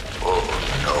 Oh,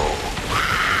 no.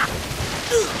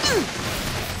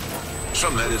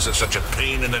 Some letters are such a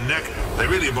pain in the neck, they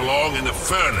really belong in the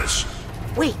furnace.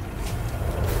 Wait,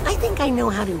 I think I know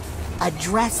how to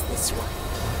address this one.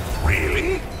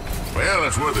 Really? Well,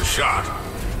 it's worth a shot.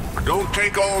 But don't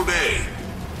take all day.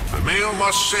 The mail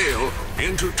must sail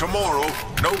into tomorrow,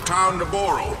 no town to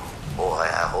borrow. Boy,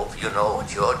 I hope you know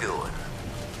what you're doing.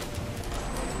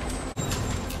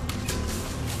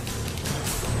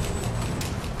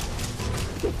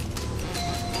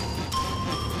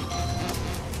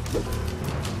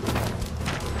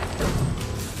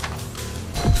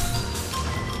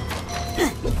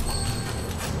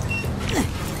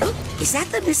 Is that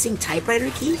the missing typewriter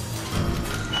key?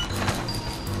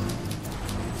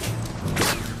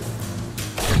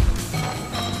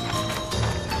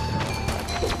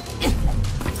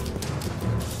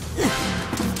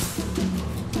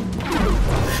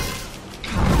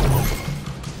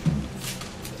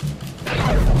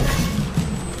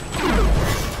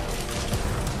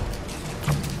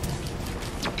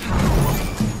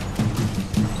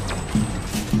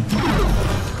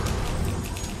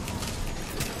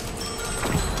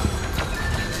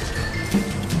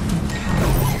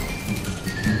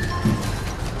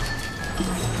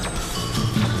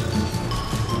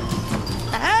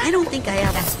 I don't think I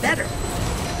have that's better.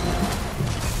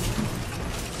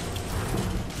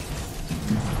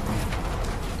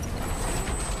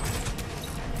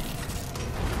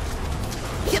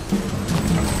 Yep.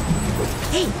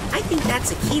 Hey, I think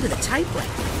that's a key to the typewriter.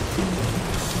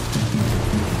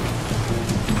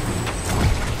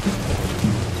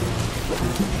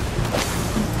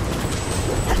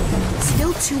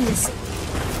 Still two missing.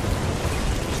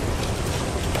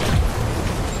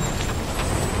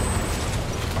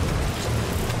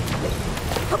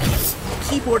 Okay, the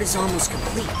keyboard is almost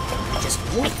complete. Just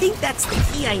one. I think that's the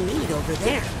key I need over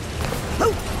there.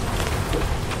 Oh!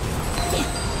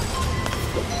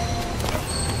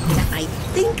 I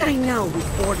think I know who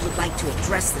Ford would like to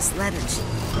address this letter to.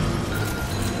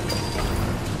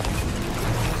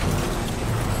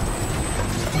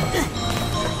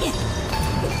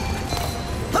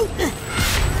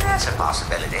 That's a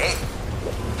possibility.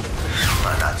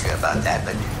 I'm not sure about that,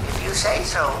 but if you say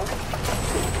so.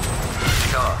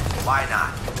 Sure, why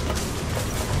not?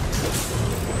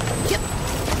 Yep.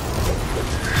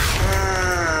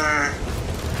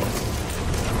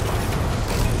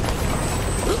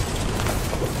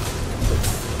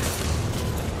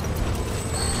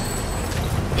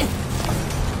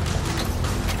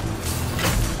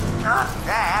 Not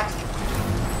that.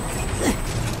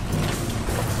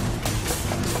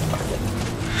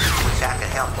 Wish I could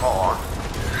help more.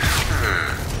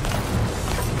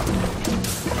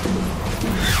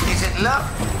 Is it luck?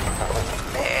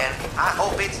 Oh, man, I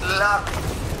hope it's luck.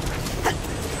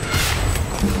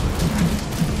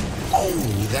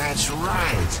 Oh, that's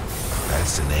right.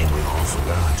 That's the name we all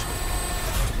forgot.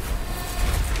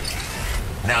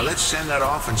 Now let's send that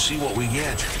off and see what we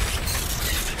get.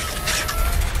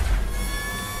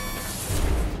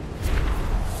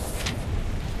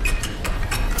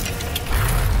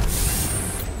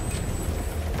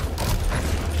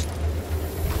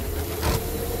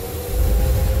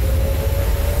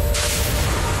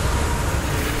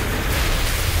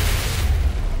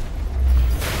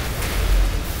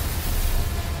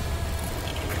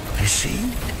 You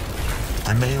see?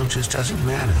 A mail just doesn't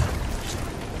matter.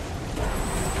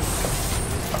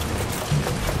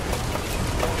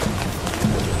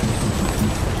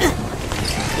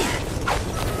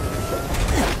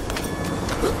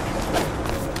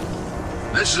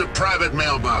 This is a private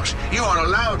mailbox. You aren't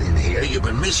allowed in here. You've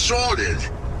been missorted.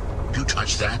 You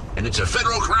touch that, and it's a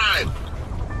federal crime.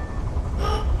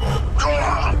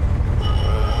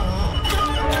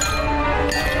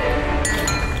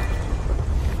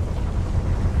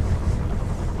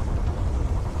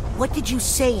 What did you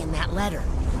say in that letter?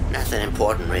 Nothing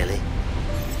important, really.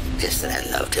 Just that I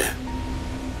loved her.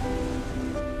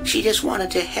 She just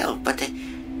wanted to help, but they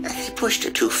pushed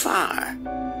her too far.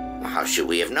 How should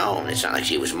we have known? It's not like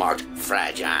she was marked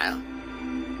fragile.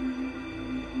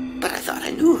 But I thought I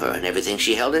knew her and everything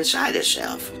she held inside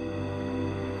herself.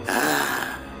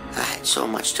 I had so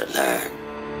much to learn.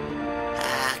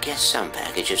 I guess some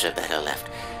packages are better left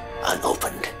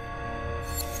unopened.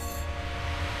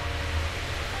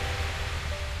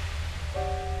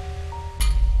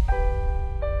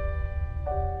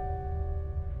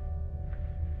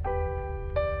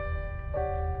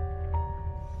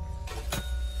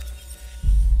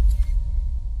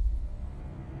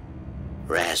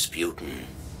 Rasputin.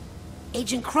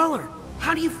 Agent Cruller,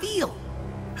 how do you feel?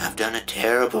 I've done a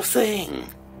terrible thing.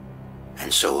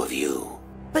 And so have you.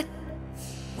 But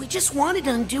we just wanted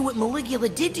to undo what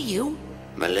Maligula did to you.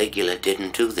 Maligula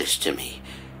didn't do this to me.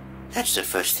 That's the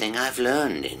first thing I've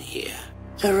learned in here.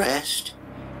 The rest,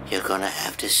 you're gonna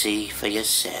have to see for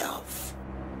yourself.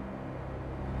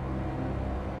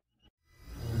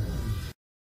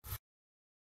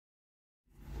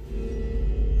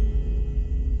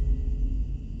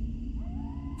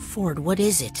 Ford, what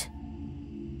is it?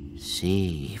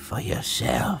 See for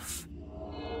yourself.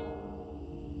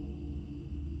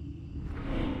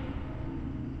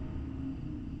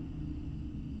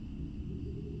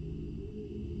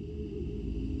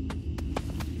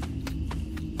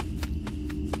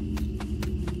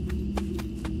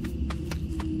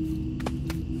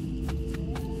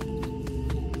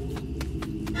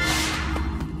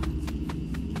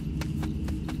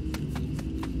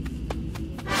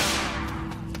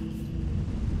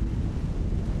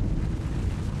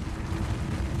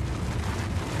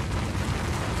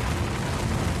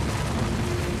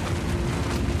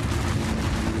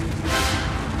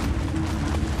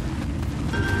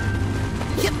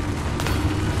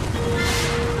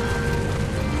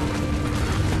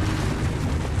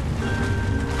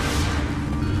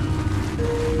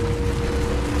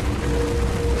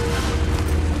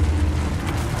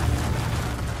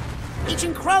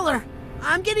 Agent Cruller,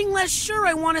 I'm getting less sure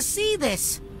I want to see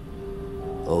this.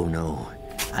 Oh no,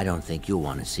 I don't think you'll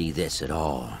want to see this at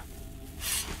all.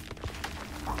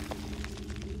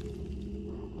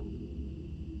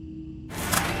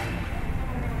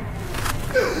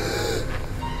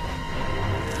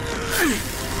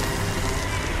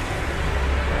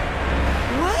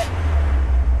 What?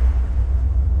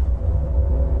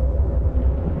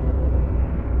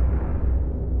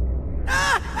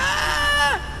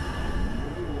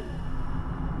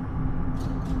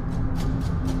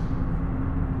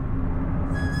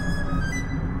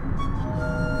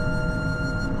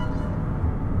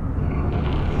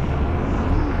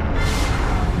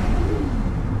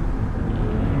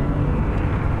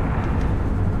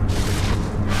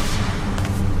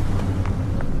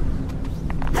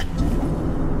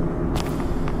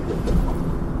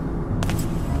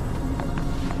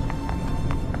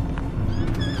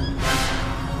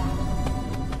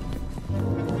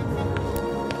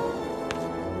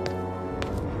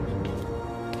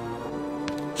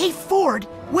 Hey, Ford,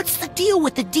 what's the deal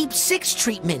with the Deep Six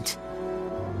treatment?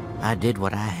 I did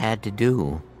what I had to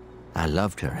do. I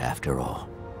loved her after all.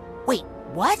 Wait,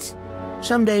 what?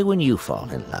 Someday when you fall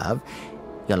in love,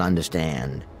 you'll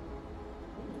understand.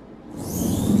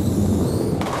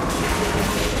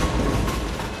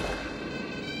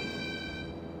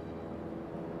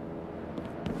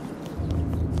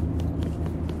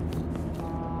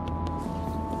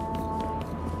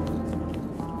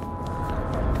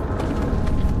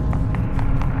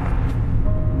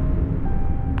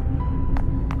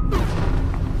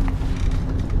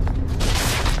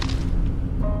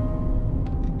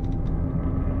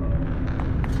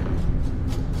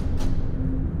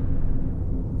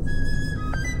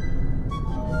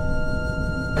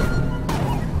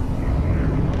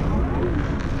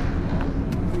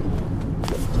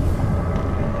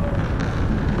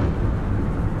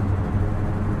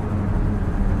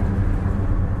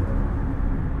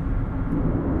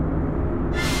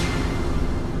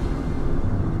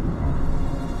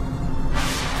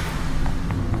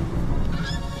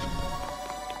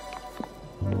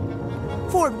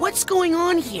 Ford, what's going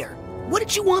on here? What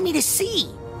did you want me to see?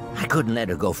 I couldn't let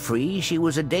her go free. She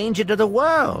was a danger to the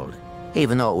world.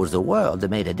 Even though it was the world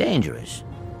that made her dangerous.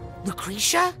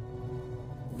 Lucretia?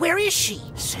 Where is she?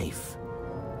 Safe.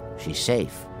 She's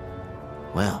safe.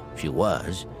 Well, she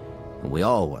was. We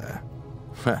all were.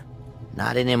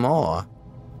 Not anymore.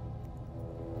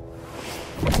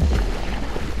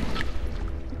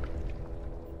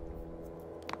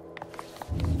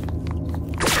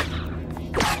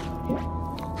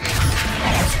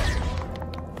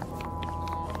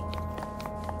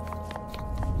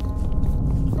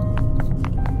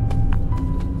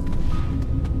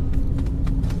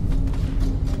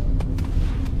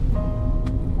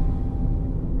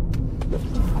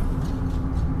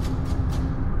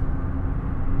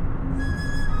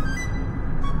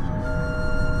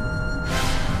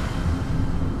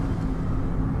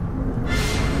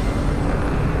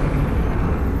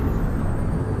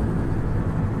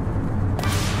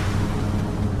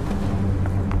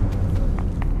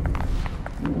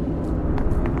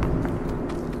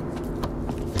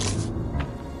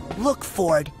 Look,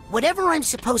 Ford, whatever I'm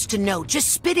supposed to know, just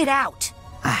spit it out.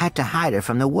 I had to hide her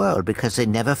from the world because they'd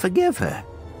never forgive her.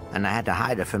 And I had to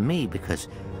hide her from me because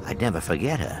I'd never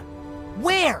forget her.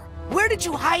 Where? Where did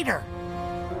you hide her?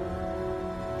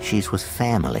 She's with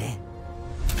family.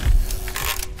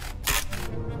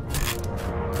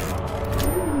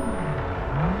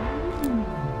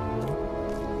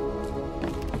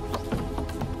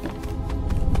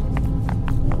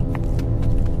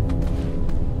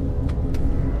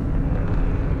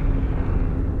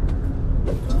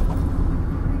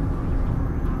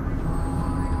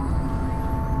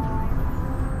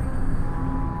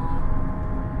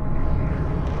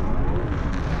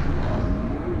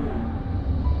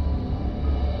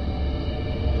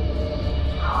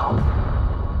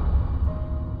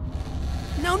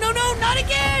 No, not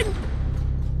again!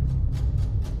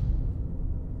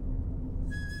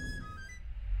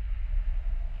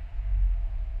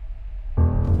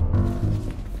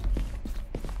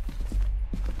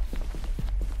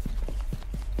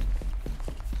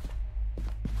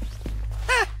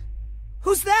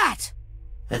 Who's that?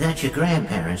 That's your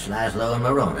grandparents, Laszlo and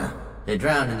Morona. They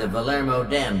drowned in the Palermo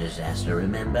Dam disaster,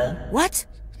 remember? What?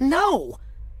 No!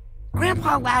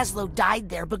 Grandpa Laszlo died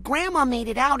there, but Grandma made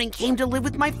it out and came to live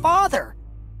with my father.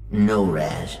 No,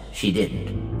 Raz, she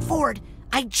didn't. Ford,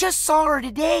 I just saw her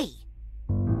today.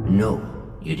 No,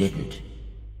 you didn't.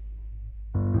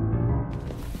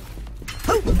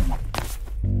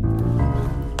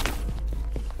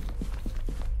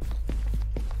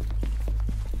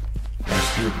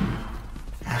 Rasputin,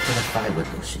 after the fight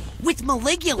with Lucy. With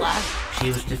Maligula? She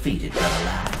was defeated but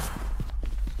alive.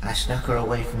 I snuck her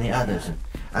away from the others and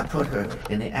I put her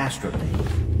in the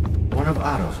astrolabe, one of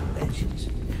Otto's inventions,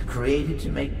 created to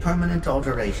make permanent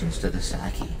alterations to the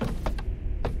psyche.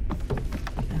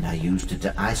 And I used it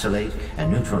to isolate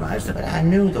and neutralize her, but I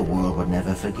knew the world would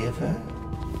never forgive her.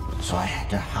 So I had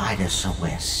to hide her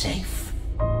somewhere safe.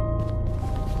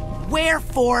 Where,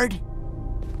 Ford?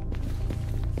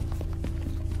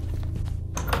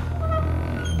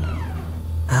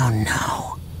 Oh no.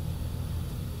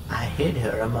 I hid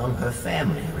her among her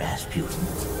family, Rasputin.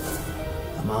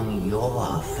 Among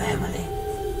your family.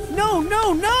 No,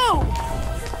 no, no!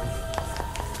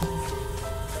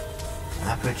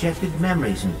 I projected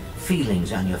memories and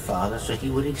feelings on your father so he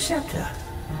would accept her.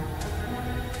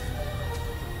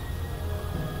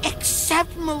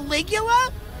 Accept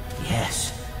Maligula?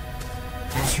 Yes.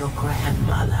 As your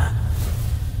grandmother.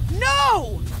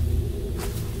 No!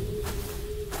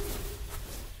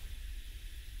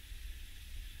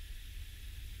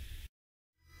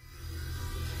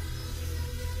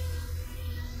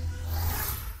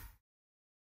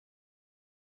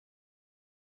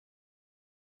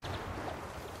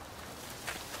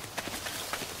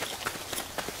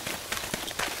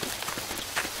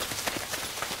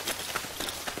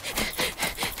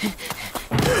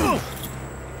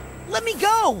 Let me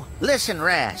go! Listen,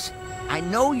 Raz. I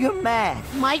know you're mad.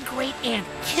 My great-aunt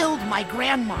killed my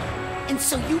grandma. And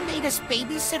so you made us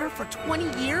babysitter for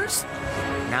 20 years?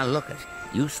 Now look it.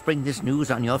 You spring this news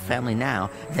on your family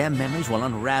now, their memories will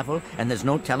unravel, and there's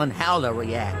no telling how they'll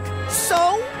react.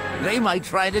 So? They might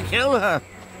try to kill her.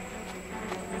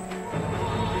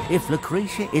 If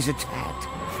Lucretia is attacked,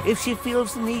 if she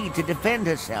feels the need to defend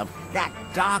herself, that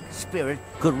dark spirit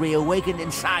could reawaken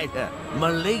inside her.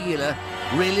 Maligula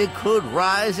really could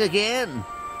rise again.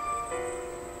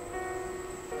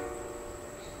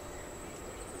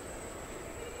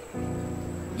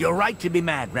 You're right to be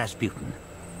mad, Rasputin.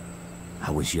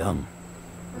 I was young.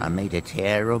 I made a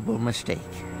terrible mistake.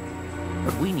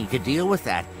 But we need to deal with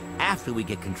that after we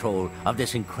get control of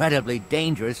this incredibly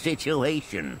dangerous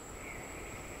situation.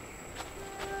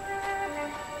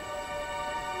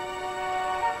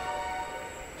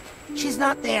 She's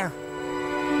not there.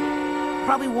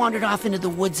 Probably wandered off into the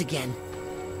woods again.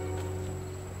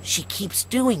 She keeps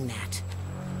doing that.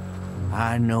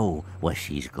 I know where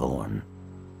she's going.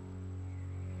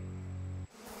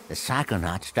 The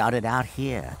Psychonauts started out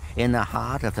here, in the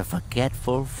heart of the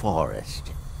forgetful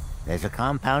forest. There's a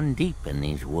compound deep in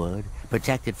these woods,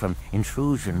 protected from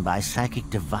intrusion by psychic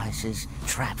devices,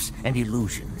 traps, and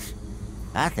illusions.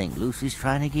 I think Lucy's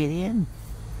trying to get in,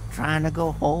 trying to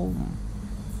go home.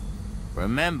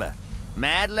 Remember,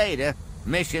 mad later,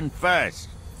 mission first.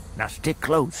 Now stick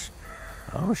close.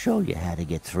 I'll show you how to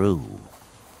get through.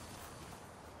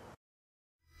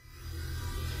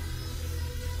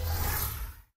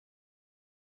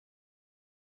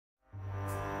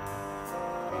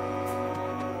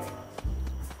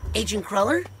 Agent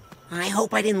Cruller? I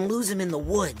hope I didn't lose him in the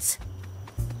woods.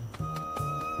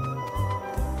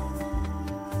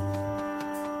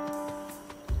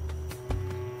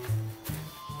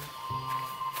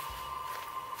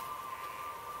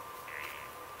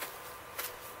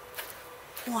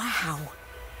 Wow.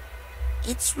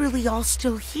 It's really all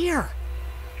still here.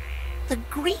 The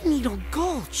Green Needle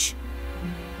Gulch.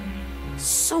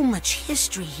 So much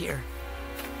history here.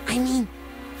 I mean,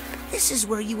 this is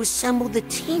where you assembled the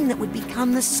team that would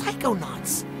become the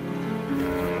Psychonauts.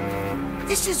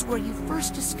 This is where you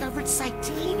first discovered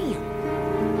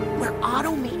Psytanium. Where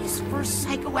Otto made his first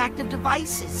psychoactive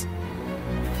devices.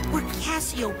 Where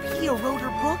Cassiopeia wrote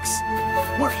her books.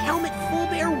 Where Helmut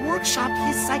Fullbear workshopped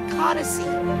his psychodicy.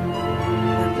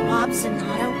 Where Bob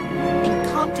Zanato and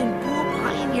Compton Bull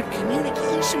pioneered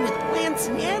communication with plants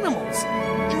and animals.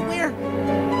 And where...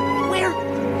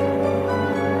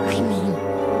 I mean,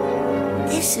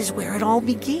 this is where it all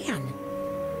began.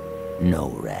 No,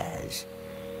 Raz.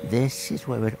 This is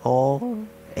where it all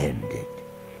ended.